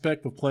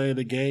aspect of playing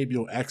the game,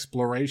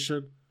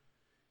 exploration,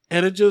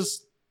 and it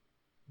just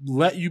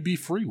let you be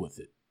free with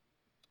it.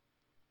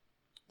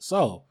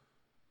 So,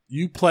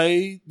 you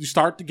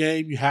start the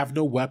game, you have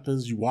no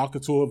weapons, you walk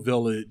into a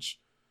village,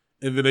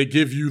 and then they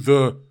give you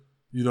the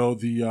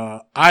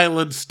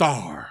island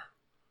star,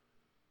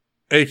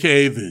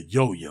 aka the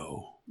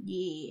yo-yo.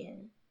 Yeah.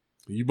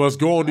 You must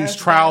go on these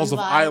trials of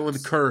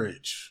island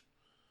courage.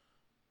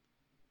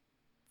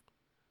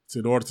 It's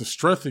in order to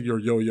strengthen your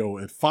yo-yo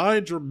and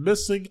find your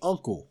missing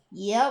uncle.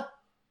 Yep.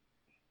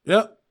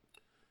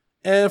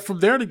 And from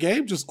there, the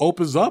game just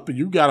opens up and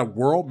you got a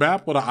world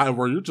map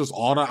where you're just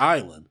on an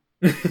island.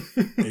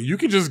 And you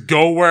can just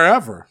go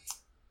wherever.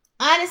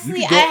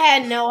 Honestly, I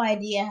had no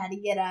idea how to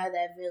get out of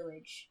that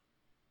village.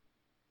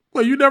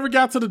 Well, you never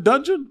got to the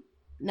dungeon?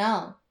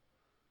 No.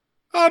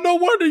 Oh, no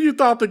wonder you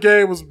thought the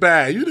game was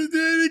bad. You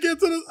didn't get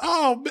to the...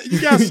 Oh, man,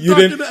 you got stuck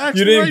in the exploration.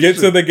 You didn't get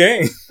to the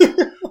game.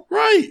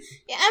 Right.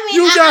 Yeah, I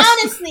mean,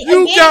 honestly...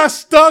 You got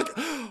stuck...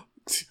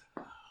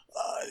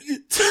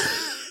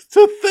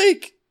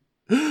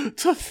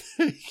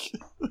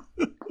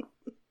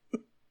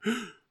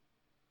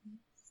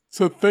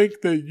 To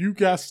think that you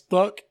got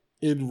stuck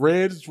in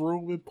Red's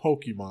room in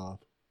Pokemon.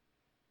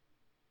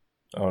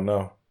 Oh,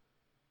 no.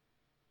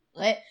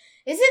 What?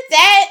 Is it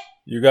that?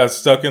 You got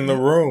stuck in the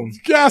room. You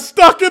got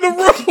stuck in the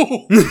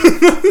room.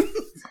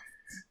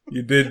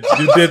 You did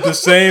the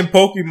same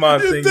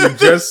Pokemon thing you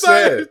just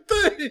said.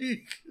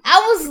 Thing.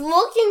 I was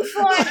looking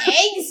for an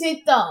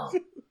exit, though.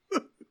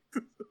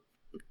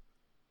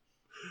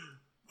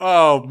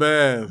 Oh,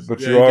 man.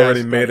 But you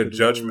already made a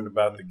judgment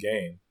about the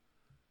game.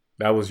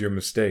 That was your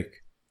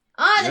mistake.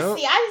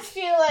 Honestly, I just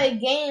feel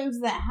like games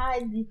that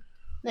hide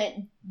that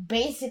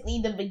basically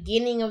the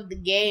beginning of the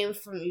game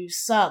from you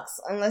sucks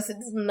unless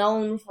it's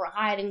known for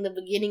hiding the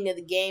beginning of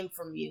the game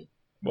from you.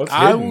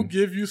 I will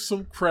give you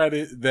some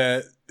credit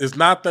that it's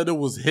not that it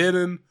was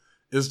hidden.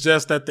 It's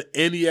just that the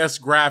NES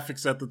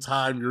graphics at the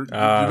time you're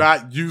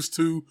not used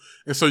to,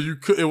 and so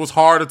it was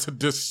harder to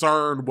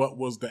discern what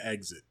was the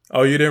exit.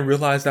 Oh, you didn't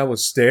realize that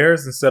was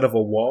stairs instead of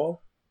a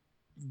wall?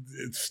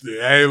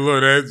 Hey,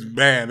 look,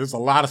 there's a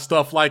lot of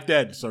stuff like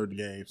that in certain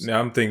games.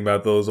 Now I'm thinking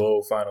about those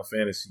old Final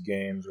Fantasy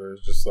games where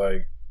it's just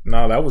like,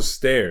 no, that was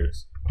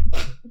stairs.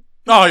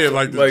 Oh yeah,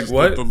 like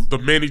what? The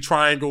many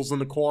triangles in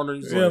the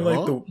corners. Yeah,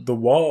 the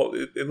wall.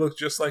 It looks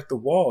just like the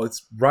wall.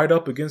 It's right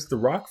up against the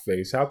rock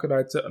face. How could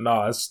I tell?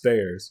 Nah, it's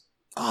stairs.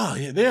 Oh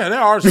yeah, there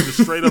are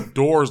just straight up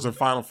doors in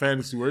Final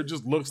Fantasy where it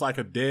just looks like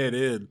a dead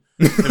end,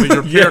 and then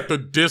your character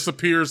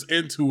disappears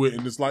into it,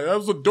 and it's like that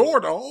was a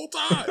door the whole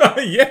time.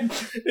 Yeah, and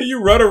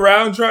you run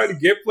around trying to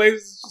get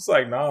places. It's just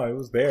like, nah, it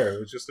was there.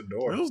 It was just a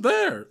door. It was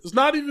there. It's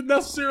not even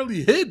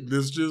necessarily hidden.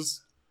 It's just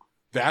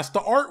that's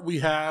the art we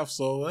have.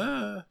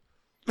 So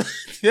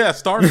yeah,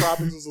 Star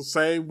Tropics is the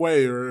same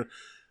way, or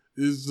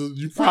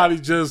you probably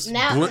just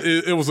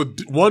it was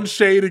one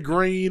shade of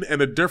green and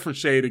a different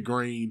shade of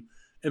green.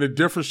 And a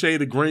different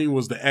shade of green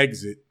was the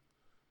exit.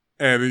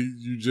 And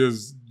you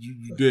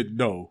didn't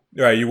know.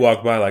 Right, you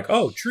walk by like,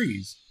 oh,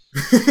 trees.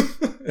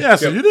 Yeah,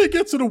 so you didn't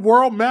get to the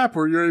world map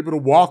where you're able to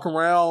walk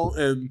around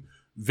and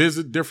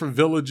visit different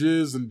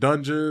villages and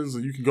dungeons,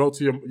 and you can go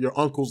to your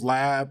uncle's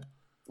lab.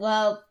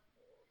 Well,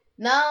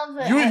 no.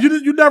 But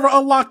you never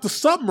unlocked the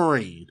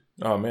submarine.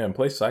 Oh, man,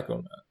 play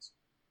Psychonauts.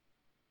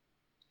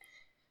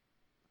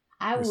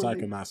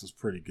 Psychonauts is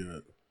pretty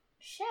good.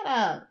 Shut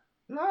up.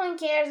 No one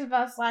cares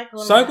about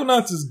Psychonauts.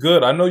 Psychonauts is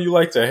good. I know you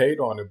like to hate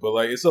on it, but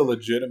like it's a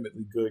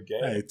legitimately good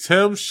game. Hey,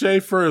 Tim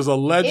Schafer is a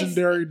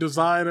legendary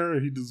designer,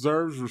 and he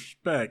deserves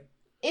respect.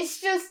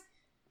 It's just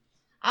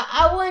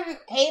I wouldn't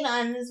hate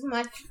on this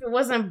much if it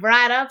wasn't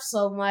brought up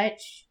so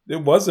much.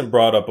 It wasn't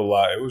brought up a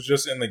lot. It was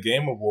just in the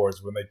Game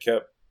Awards when they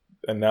kept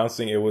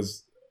announcing it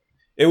was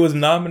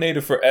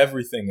nominated for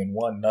everything and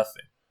won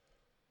nothing.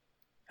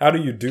 How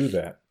do you do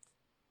that?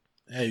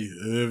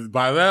 Hey,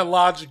 by that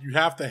logic, you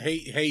have to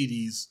hate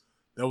Hades.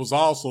 That was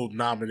also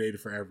nominated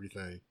for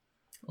everything.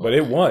 But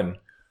it won.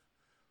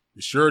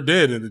 It sure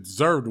did, and it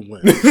deserved to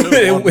win.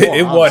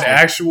 It won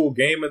actual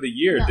game of the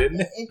year,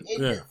 didn't it?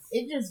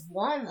 It just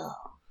won, though.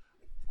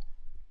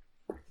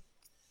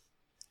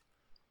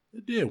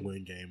 It did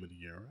win game of the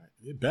year, right?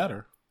 It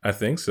better. I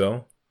think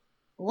so.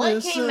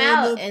 What came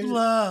out?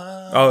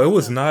 Oh, it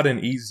was not an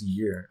easy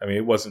year. I mean,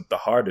 it wasn't the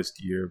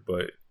hardest year,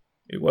 but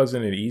it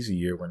wasn't an easy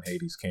year when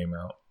Hades came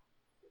out.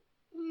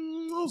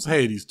 What was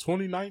Hades?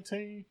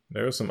 2019?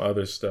 There was some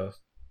other stuff.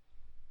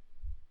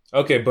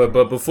 Okay, but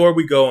before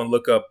we go and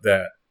look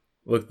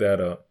that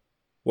up.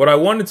 What I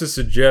wanted to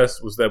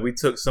suggest was that we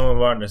took some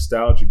of our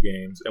nostalgia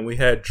games and we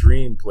had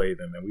Dream play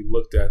them and we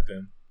looked at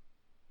them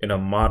in a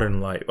modern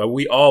light. Like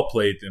we all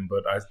played them,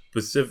 but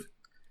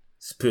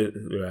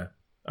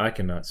I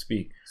cannot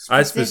speak.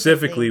 I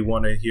specifically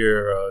want to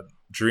hear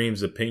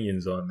Dream's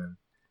opinions on them.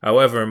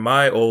 However,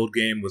 my old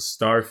game was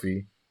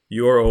Starfy.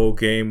 Your old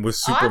game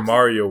was Super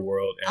Mario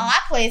World. And I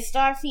played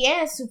Starfy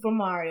and Super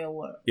Mario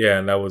World. Yeah,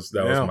 and that was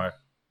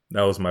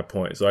my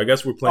point. So I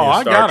guess we're playing.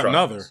 I got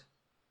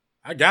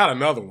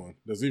another one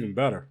that's even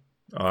better.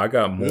 Oh, I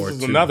got more. This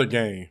is another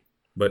game,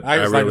 but I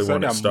really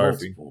wanted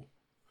Starfy.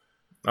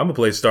 I'm gonna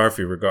play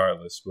Starfy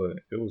regardless, but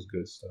it was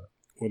good stuff.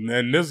 Well,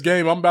 in this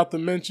game I'm about to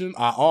mention,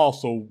 I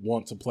also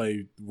want to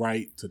play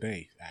right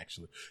today.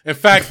 Actually, in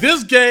fact,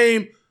 this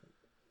game,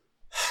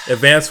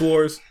 Advance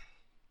Wars.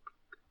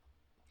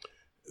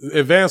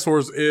 Advance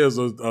Wars is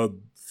a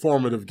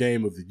formative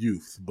game of the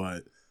youth,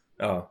 but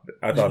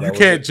I thought you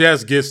can't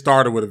just get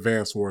started with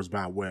Advance Wars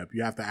by web.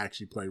 You have to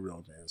actually play real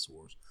Advance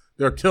Wars.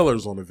 There are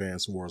killers on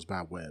Advance Wars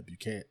by web. You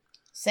can't.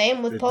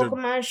 Same with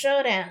Pokemon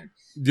Showdown.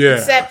 Yeah.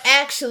 Except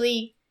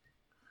actually,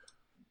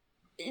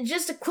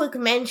 just a quick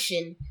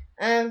mention.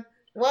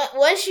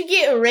 Once you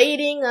get a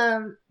rating,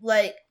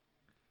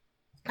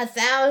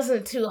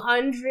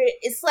 1,200.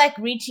 It's like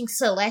reaching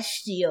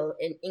Celestial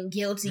in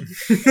Guilty.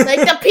 Like,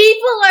 the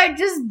people are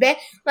just bad.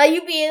 Like,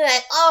 you be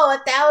like,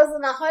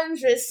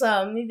 1,100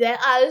 some. You be like,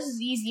 this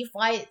is easy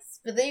fights.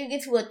 But then you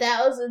get to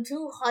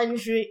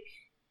 1,200,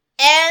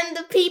 and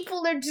the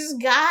people are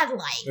just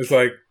godlike. It's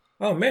like,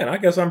 oh man, I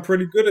guess I'm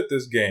pretty good at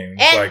this game.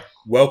 It's like,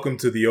 welcome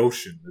to the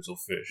ocean, little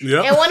fish.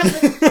 Yep. And one of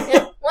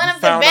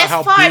the best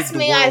parts,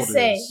 may I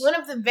say, one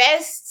of the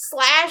best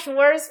 /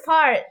 worst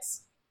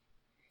parts,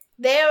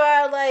 there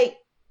are like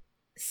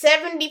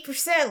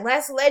 70%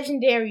 less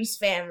legendary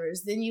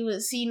spammers than you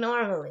would see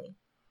normally.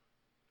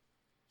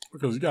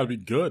 Because you gotta be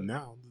good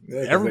now.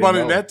 Yeah,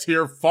 everybody in that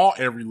tier fought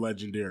every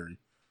legendary.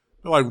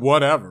 They're like,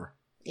 whatever.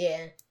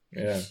 Yeah.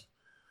 Yeah.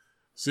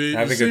 See,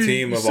 having a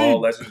team of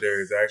all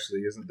legendaries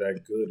actually isn't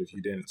that good if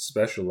you didn't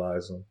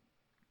specialize them.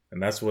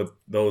 And that's what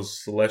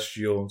those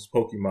Celestial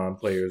Pokemon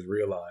players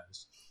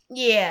realize.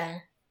 Yeah.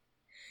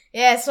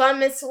 Yeah, so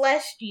I'm in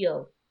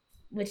Celestial,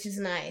 which is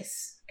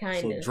nice,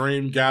 kind of. So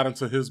Dream got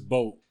into his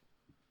boat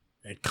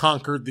and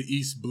conquered the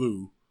East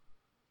Blue.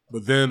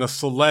 But then a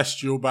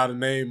Celestial by the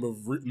name of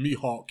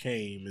Mihawk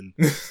came and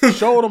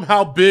showed him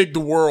how big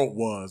the world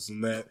was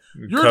and that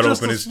you're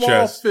just a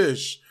small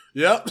fish.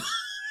 Yep.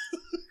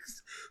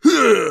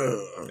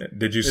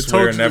 Did you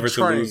swear never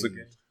to lose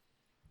again?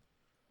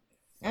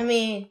 I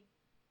mean,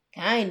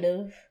 kind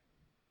of.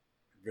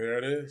 There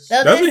it is.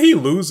 Doesn't he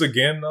lose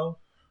again though?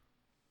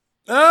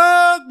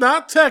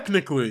 Not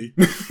technically.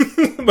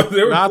 But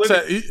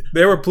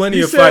there were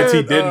plenty of fights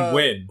he didn't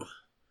win.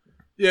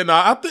 Yeah, no,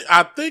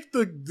 I think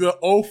the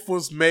oath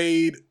was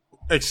made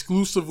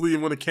exclusively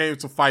when it came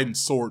to fighting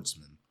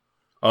swordsmen.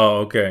 Oh,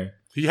 okay.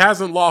 He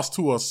hasn't lost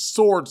to a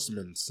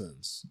swordsman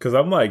since. Because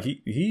I'm like,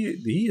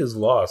 he has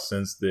lost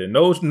since then.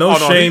 No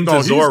shame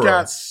to Zoro. He's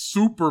got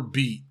super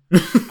beat.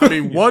 I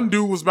mean, one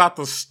dude was about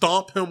to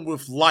stomp him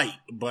with light,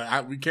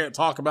 but we can't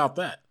talk about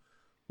that.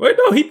 Wait,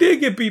 no, he did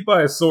get beat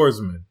by a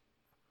swordsman.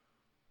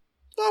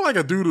 Not like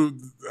a dude who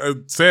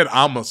said,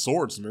 I'm a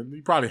swordsman.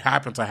 He probably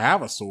happened to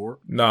have a sword.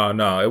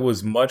 No, it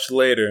was much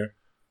later.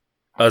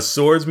 A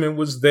swordsman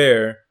was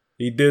there.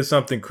 He did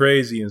something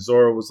crazy, and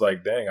Zoro was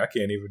like, dang, I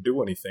can't even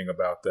do anything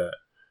about that.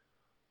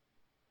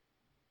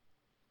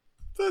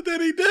 But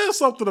then he did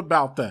something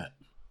about that.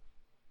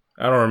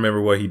 I don't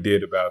remember what he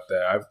did about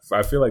that.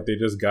 I feel like they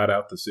just got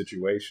out the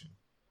situation.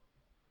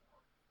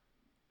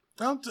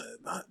 I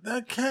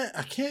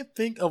can't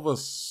think of a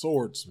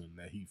swordsman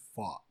that he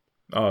fought.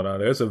 Oh, no,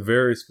 there's a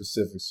very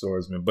specific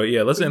swordsman. But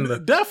yeah, let's end the...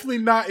 Definitely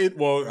not it.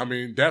 Well, I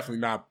mean, definitely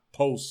not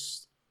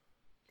post.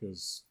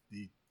 Because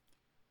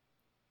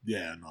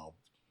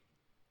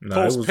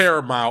post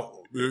Paramount.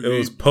 It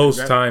was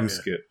post time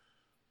skip.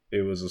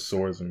 It was a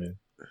swordsman.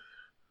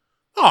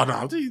 Oh,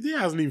 no, he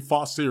hasn't even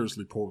fought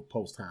seriously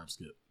post time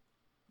skip.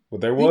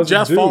 But there was he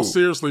just fought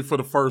seriously for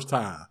the first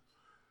time.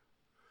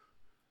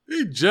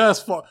 He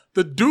just fought.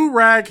 The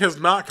do-rag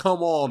has not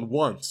come on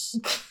once.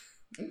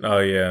 Oh,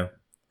 yeah.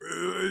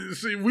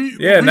 See,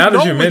 now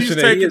that you mention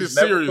it, he has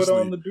never put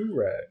on the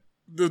do-rag.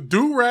 The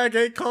do-rag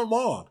ain't come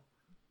on.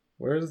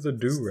 Where's the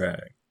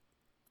do-rag?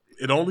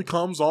 It only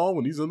comes on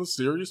when he's in a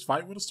serious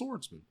fight with a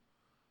swordsman.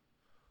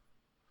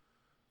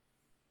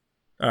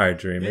 All right,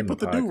 Dream. They put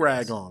the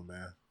do-rag on,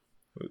 man.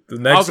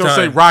 I was going to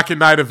say Rocket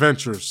Knight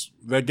Adventures.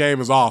 That game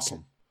is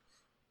awesome.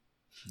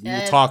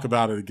 We'll talk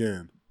about it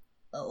again.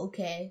 Oh,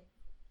 okay.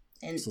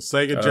 And it's a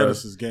Sega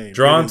Genesis game.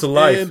 Drawn to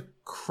Life.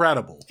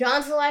 Incredible.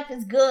 Drawn to Life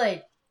is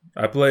good.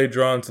 I played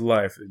Drawn to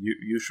Life.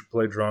 You should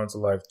play Drawn to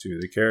Life too.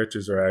 The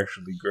characters are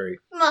actually great.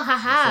 You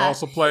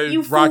also play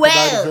Rocket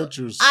Knight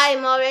Adventures.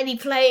 I'm already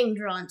playing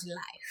Drawn to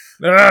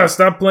Life.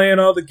 Stop playing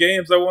all the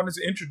games I wanted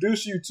to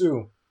introduce you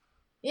to.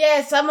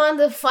 Yes, I'm on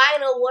the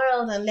final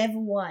world on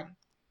level 1.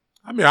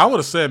 I mean, I would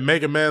have said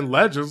Mega Man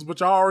Legends, but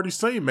y'all already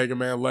seen Mega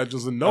Man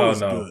Legends and know it's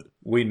good.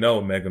 We know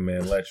Mega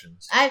Man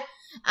Legends.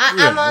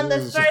 I'm on the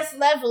first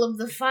level of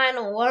the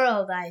final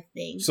world, I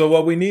think. So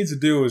what we need to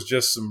do is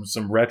just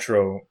some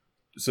retro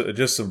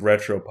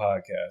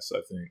podcasts,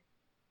 I think.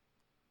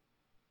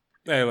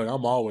 Hey, look,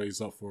 I'm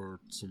always up for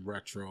some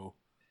retro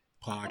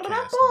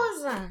podcasts.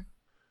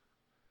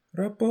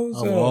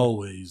 Raposa. I'm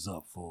always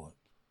up for it.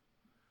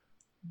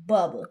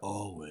 Bubba.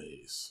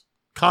 Always.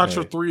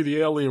 Contra 3, The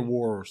Alien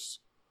Wars.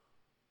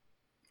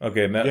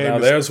 Okay, now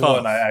there's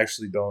one I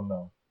actually don't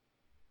know.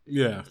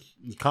 Yeah,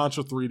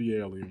 Contra 3, The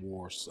Alien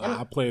Wars.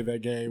 I played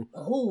that game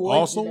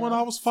also when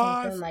I was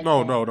 5. Like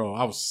no,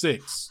 I was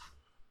 6.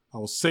 I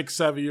was 6,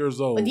 7 years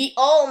old. But the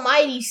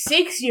almighty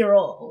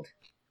 6-year-old.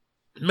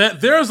 Man,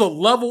 there's a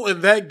level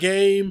in that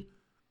game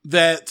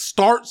that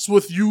starts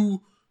with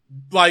you,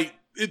 like,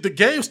 the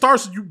game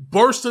starts with you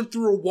bursting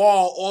through a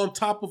wall on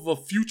top of a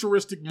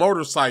futuristic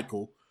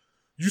motorcycle.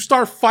 You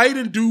start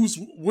fighting dudes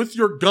with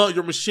your gun,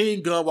 your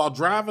machine gun, while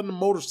driving the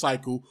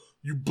motorcycle.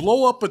 You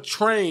blow up a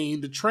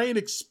train. The train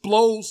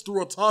explodes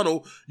through a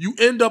tunnel. You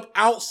end up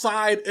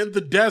outside in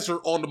the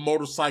desert on the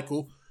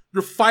motorcycle.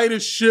 You're fighting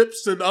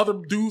ships and other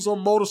dudes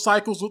on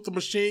motorcycles with the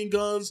machine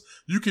guns.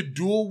 You can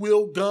dual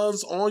wield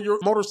guns on your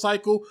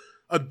motorcycle.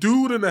 a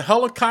dude in a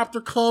helicopter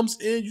comes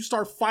in, you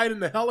start fighting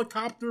the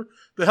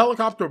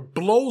helicopter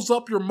blows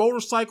up your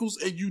motorcycles,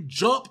 and you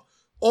jump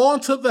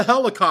onto the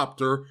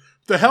helicopter.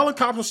 The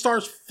helicopter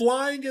starts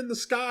flying in the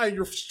sky, and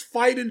you're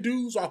fighting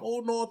dudes while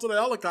holding on to the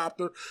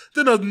helicopter.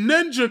 Then a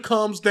ninja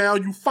comes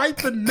down, you fight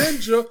the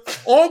ninja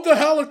on the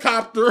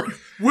helicopter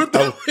with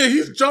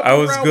he's jumping around.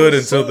 I was good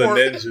until the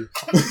ninja.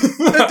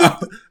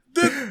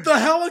 The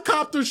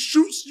helicopter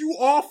shoots you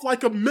off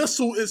like a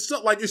missile. It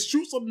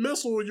shoots a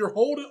missile, and you're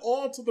holding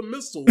on to the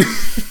missile.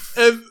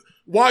 And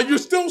while you're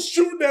still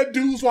shooting at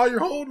dudes while you're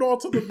holding on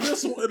to the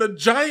missile, and a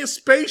giant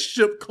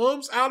spaceship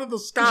comes out of the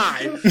sky,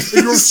 and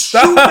you're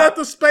shooting at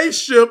the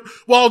spaceship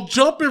while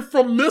jumping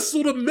from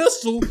missile to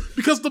missile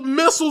because the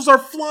missiles are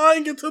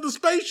flying into the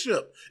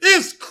spaceship.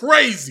 It's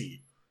crazy.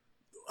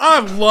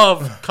 I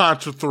love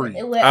Contra 3.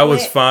 I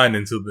was fine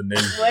until the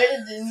ninja. Where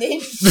did the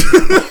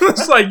ninja?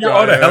 It's like you're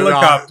on a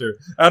helicopter.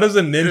 How does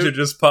a ninja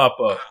just pop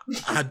up?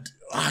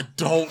 I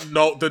don't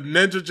know. The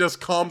ninja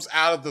just comes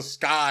out of the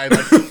sky.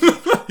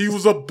 Like he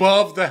was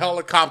above the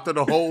helicopter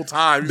the whole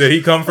time. Did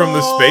he come from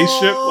the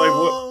spaceship? Like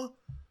what?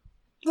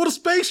 Well, the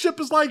spaceship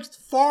is like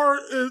far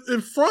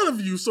in front of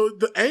you, so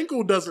the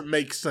angle doesn't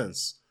make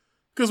sense.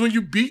 Because when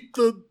you beat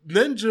the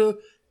ninja,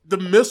 the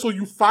missile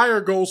you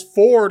fire goes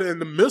forward, and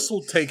the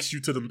missile takes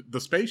you to the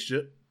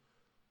spaceship.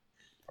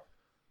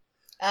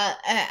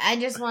 I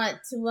just want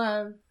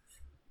to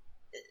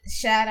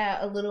shout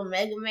out a little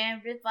Mega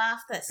Man ripoff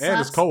that sucks. And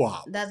it's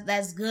co-op.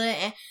 That's good.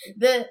 And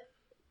the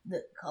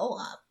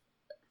co-op.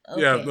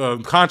 Okay. Yeah,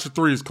 Contra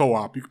 3 is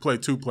co-op. You can play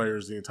 2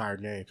 players the entire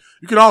game.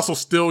 You can also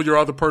steal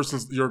your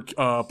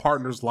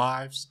partner's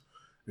lives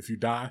if you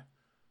die.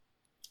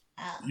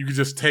 You can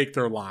just take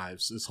their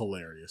lives. It's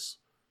hilarious.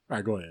 All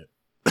right, go ahead.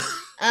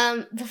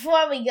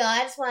 Before we go,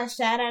 I just want to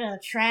shout out a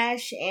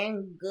trash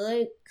and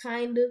good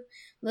kind of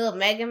little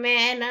Mega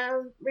Man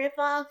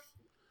ripoff,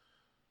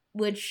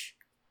 which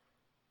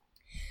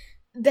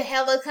the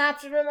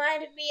helicopter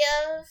reminded me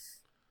of.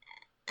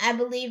 I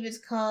believe it's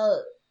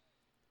called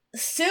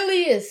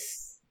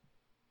Silliest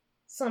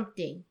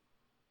something.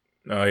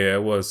 Oh yeah,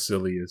 it was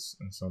Silliest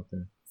and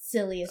something.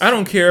 Silliest. I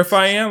don't care if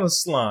I am a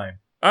slime.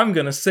 I'm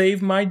gonna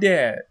save my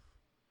dad.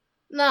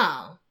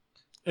 No.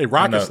 Hey,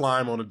 Rocket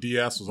Slime on the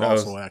DS was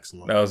also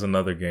excellent. That was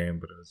another game,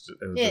 but it was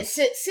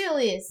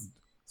Silliest.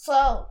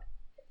 So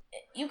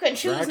you can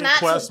choose Dragon not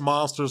Quest to.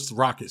 Monsters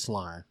Rocket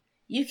Slime.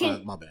 You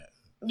can. My bad.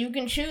 You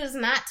can choose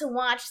not to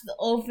watch the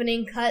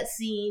opening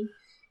cutscene,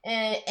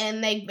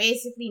 and they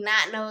basically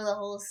not know the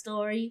whole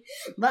story.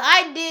 But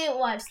I did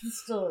watch the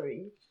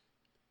story,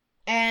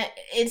 and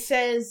it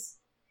says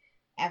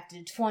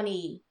after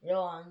 20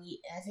 long,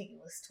 I think it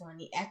was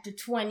 20. After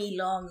 20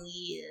 long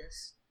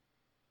years,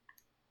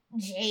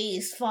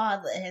 Jay's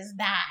father has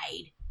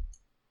died.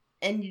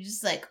 And you're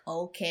just like,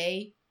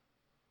 okay.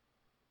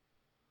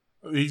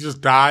 He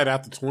just died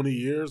after 20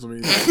 years? I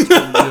mean, 20 years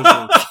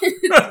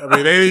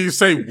they didn't even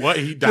say what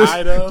he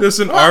died of? Just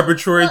an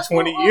arbitrary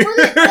 20 years.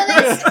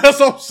 That's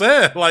what I'm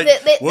saying. Like,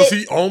 was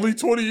he only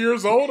 20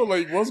 years old? Or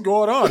like, what's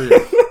going on here?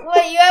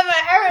 Well, you haven't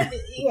heard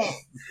it yet.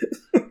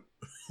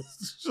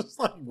 It's just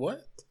like,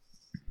 what?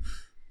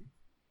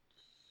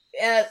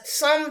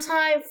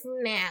 Sometime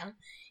from now,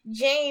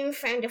 James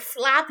found a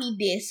floppy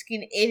disk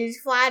in his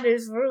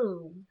father's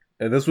room.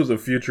 And this was a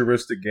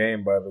futuristic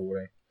game, by the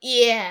way.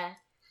 Yeah.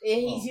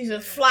 He's using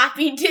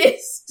floppy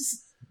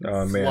disks.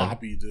 Oh, man.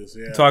 Floppy disk,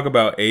 yeah. Talk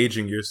about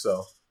aging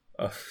yourself.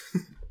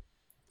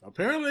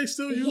 Apparently they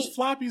still use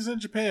floppies in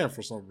Japan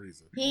for some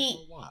reason. I don't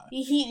know why.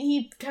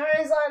 He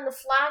turns on the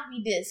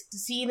floppy disk to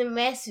see the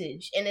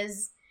message, and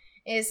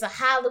it's a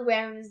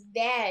hologram of his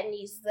dad, and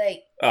he's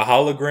like... A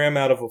hologram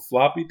out of a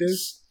floppy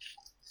disk?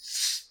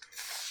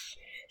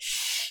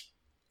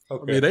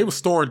 Okay. I mean, they were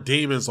storing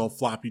demons on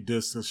floppy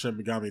disks in Shin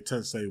Megami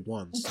Tensei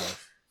 1, so...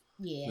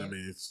 Yeah. I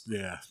mean, it's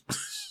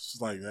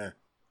just like that.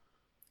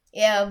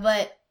 Yeah,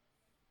 but...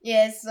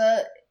 Yeah,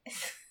 so...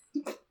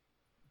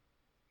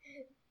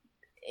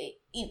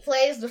 he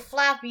plays the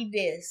floppy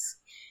disk,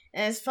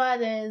 and his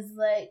father is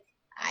like,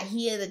 I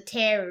hear the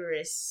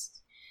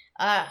terrorists.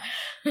 I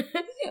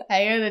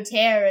hear the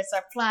terrorists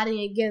are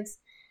plotting against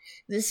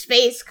the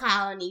space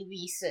colony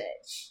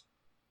research.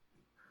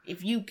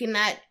 If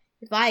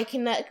I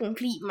cannot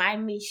complete my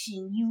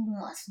mission, you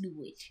must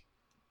do it.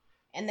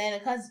 And then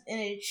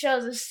it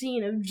shows a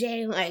scene of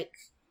Jay like,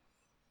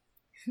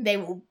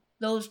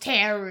 those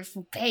terrorists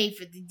will pay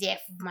for the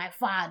death of my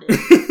father.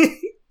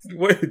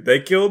 Wait,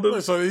 they killed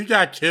him? So he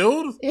got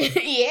killed? Yeah.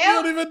 You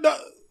don't even know.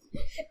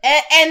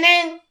 And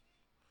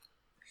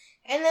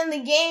then the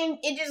game,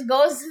 it just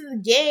goes to the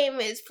game.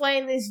 It's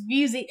playing this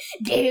music.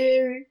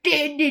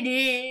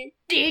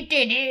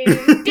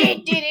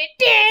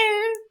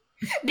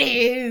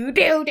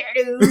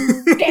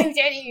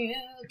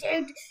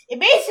 It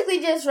basically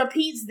just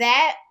repeats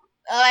that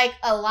like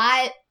a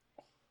lot.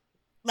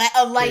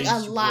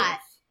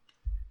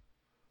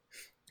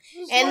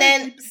 And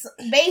then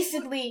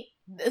basically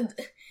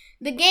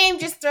the game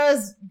just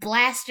throws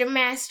Blaster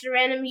Master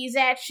enemies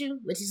at you,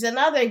 which is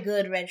another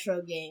good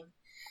retro game.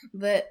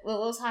 But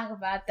we'll talk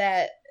about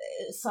that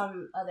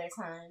some other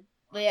time.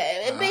 But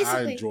yeah, it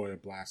basically... I enjoy a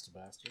Blaster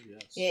Master,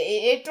 yes.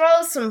 It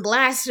throws some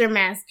Blaster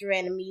Master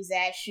enemies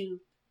at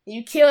you.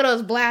 You kill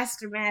those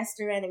Blaster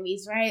Master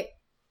enemies, right?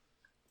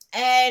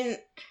 And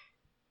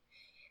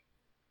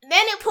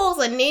then it pulls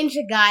a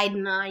Ninja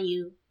Gaiden on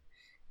you.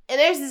 And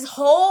there's this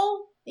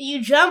hole.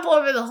 You jump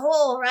over the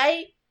hole,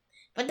 right?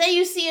 But then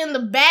you see in the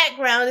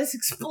background this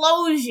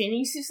explosion.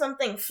 You see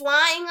something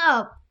flying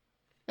up.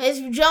 As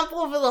you jump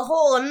over the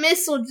hole, a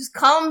missile just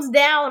comes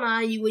down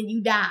on you and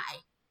you die.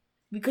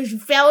 Because you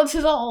fell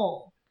into the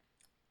hole.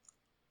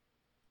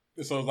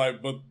 So it's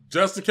like, but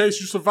just in case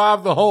you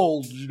survive the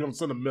hole, you're going to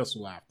send a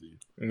missile after you.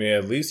 I mean,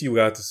 at least you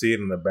got to see it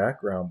in the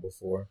background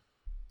before.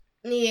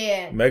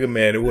 Yeah. Mega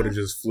Man, it would have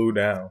just flew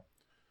down.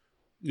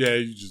 Yeah,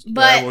 you just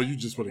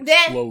would have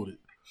exploded.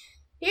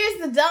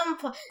 Here's the dumb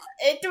part.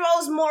 It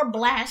throws more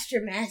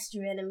Blaster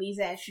Master enemies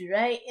at you,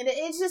 right? And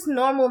it's just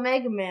normal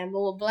Mega Man,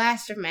 but with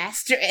Blaster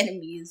Master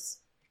enemies.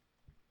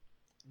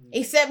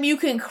 Except you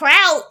can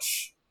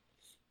crouch.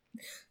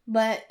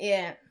 But,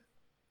 yeah.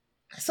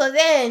 So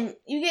then,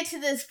 you get to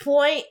this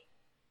point.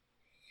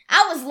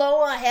 I was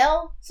low on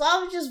health, so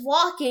I was just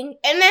walking,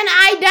 and then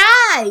I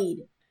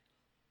died.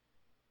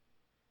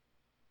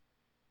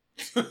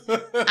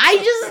 I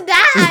just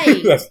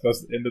died. That's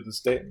the end of the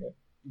statement.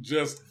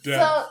 Just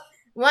death. So,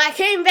 when I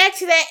came back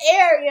to that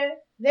area,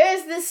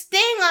 there's this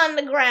thing on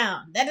the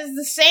ground that is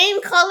the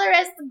same color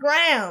as the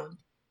ground.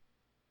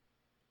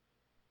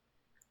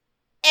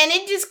 And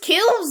it just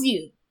kills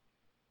you.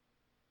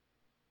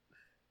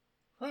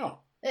 Oh.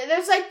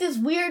 There's like this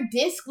weird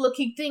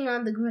disc-looking thing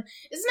on the ground.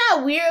 It's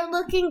not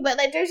weird-looking, but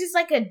like there's just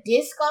like a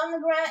disc on the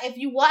ground. If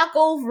you walk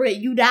over it,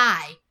 you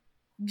die.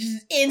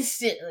 Just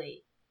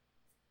instantly.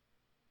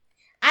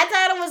 I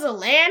thought it was a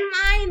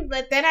landmine,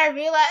 but then I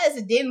realized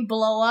it didn't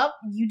blow up.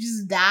 You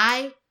just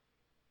die.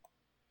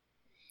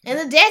 And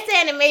the death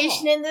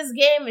animation in this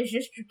game is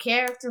just your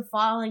character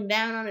falling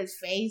down on his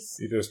face.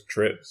 He just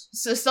trips.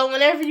 So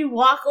whenever you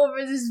walk over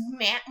this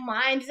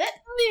mine, that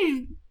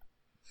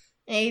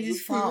and he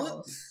just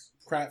falls.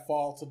 Crap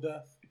fall to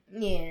death.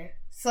 Yeah.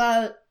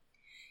 So,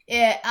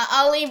 yeah,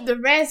 I'll leave the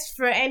rest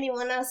for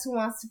anyone else who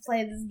wants to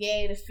play this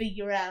game to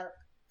figure out.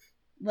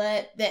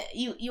 But that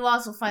you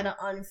also find an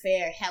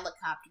unfair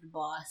helicopter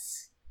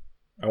boss.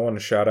 I want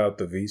to shout out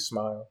the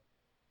V-Smile.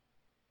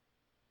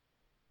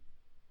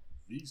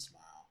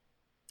 V-Smile?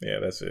 Yeah,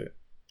 that's it.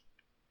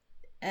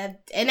 And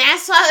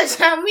that's all the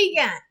time we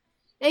got.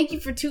 Thank you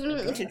for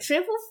tuning into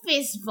Triple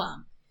Fist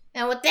Bump.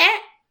 And with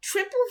that,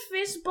 Triple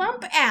Fist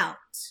Bump out.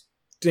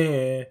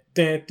 Dun,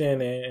 dun, dun,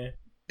 dun,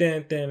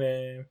 dun,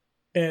 dun,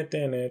 dun,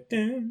 dun,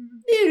 dun.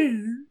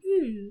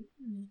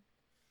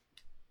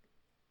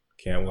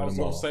 Can't win I was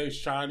them going to all. say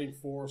Shining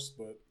Force,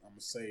 but I'm going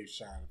to save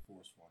Shining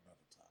Force for another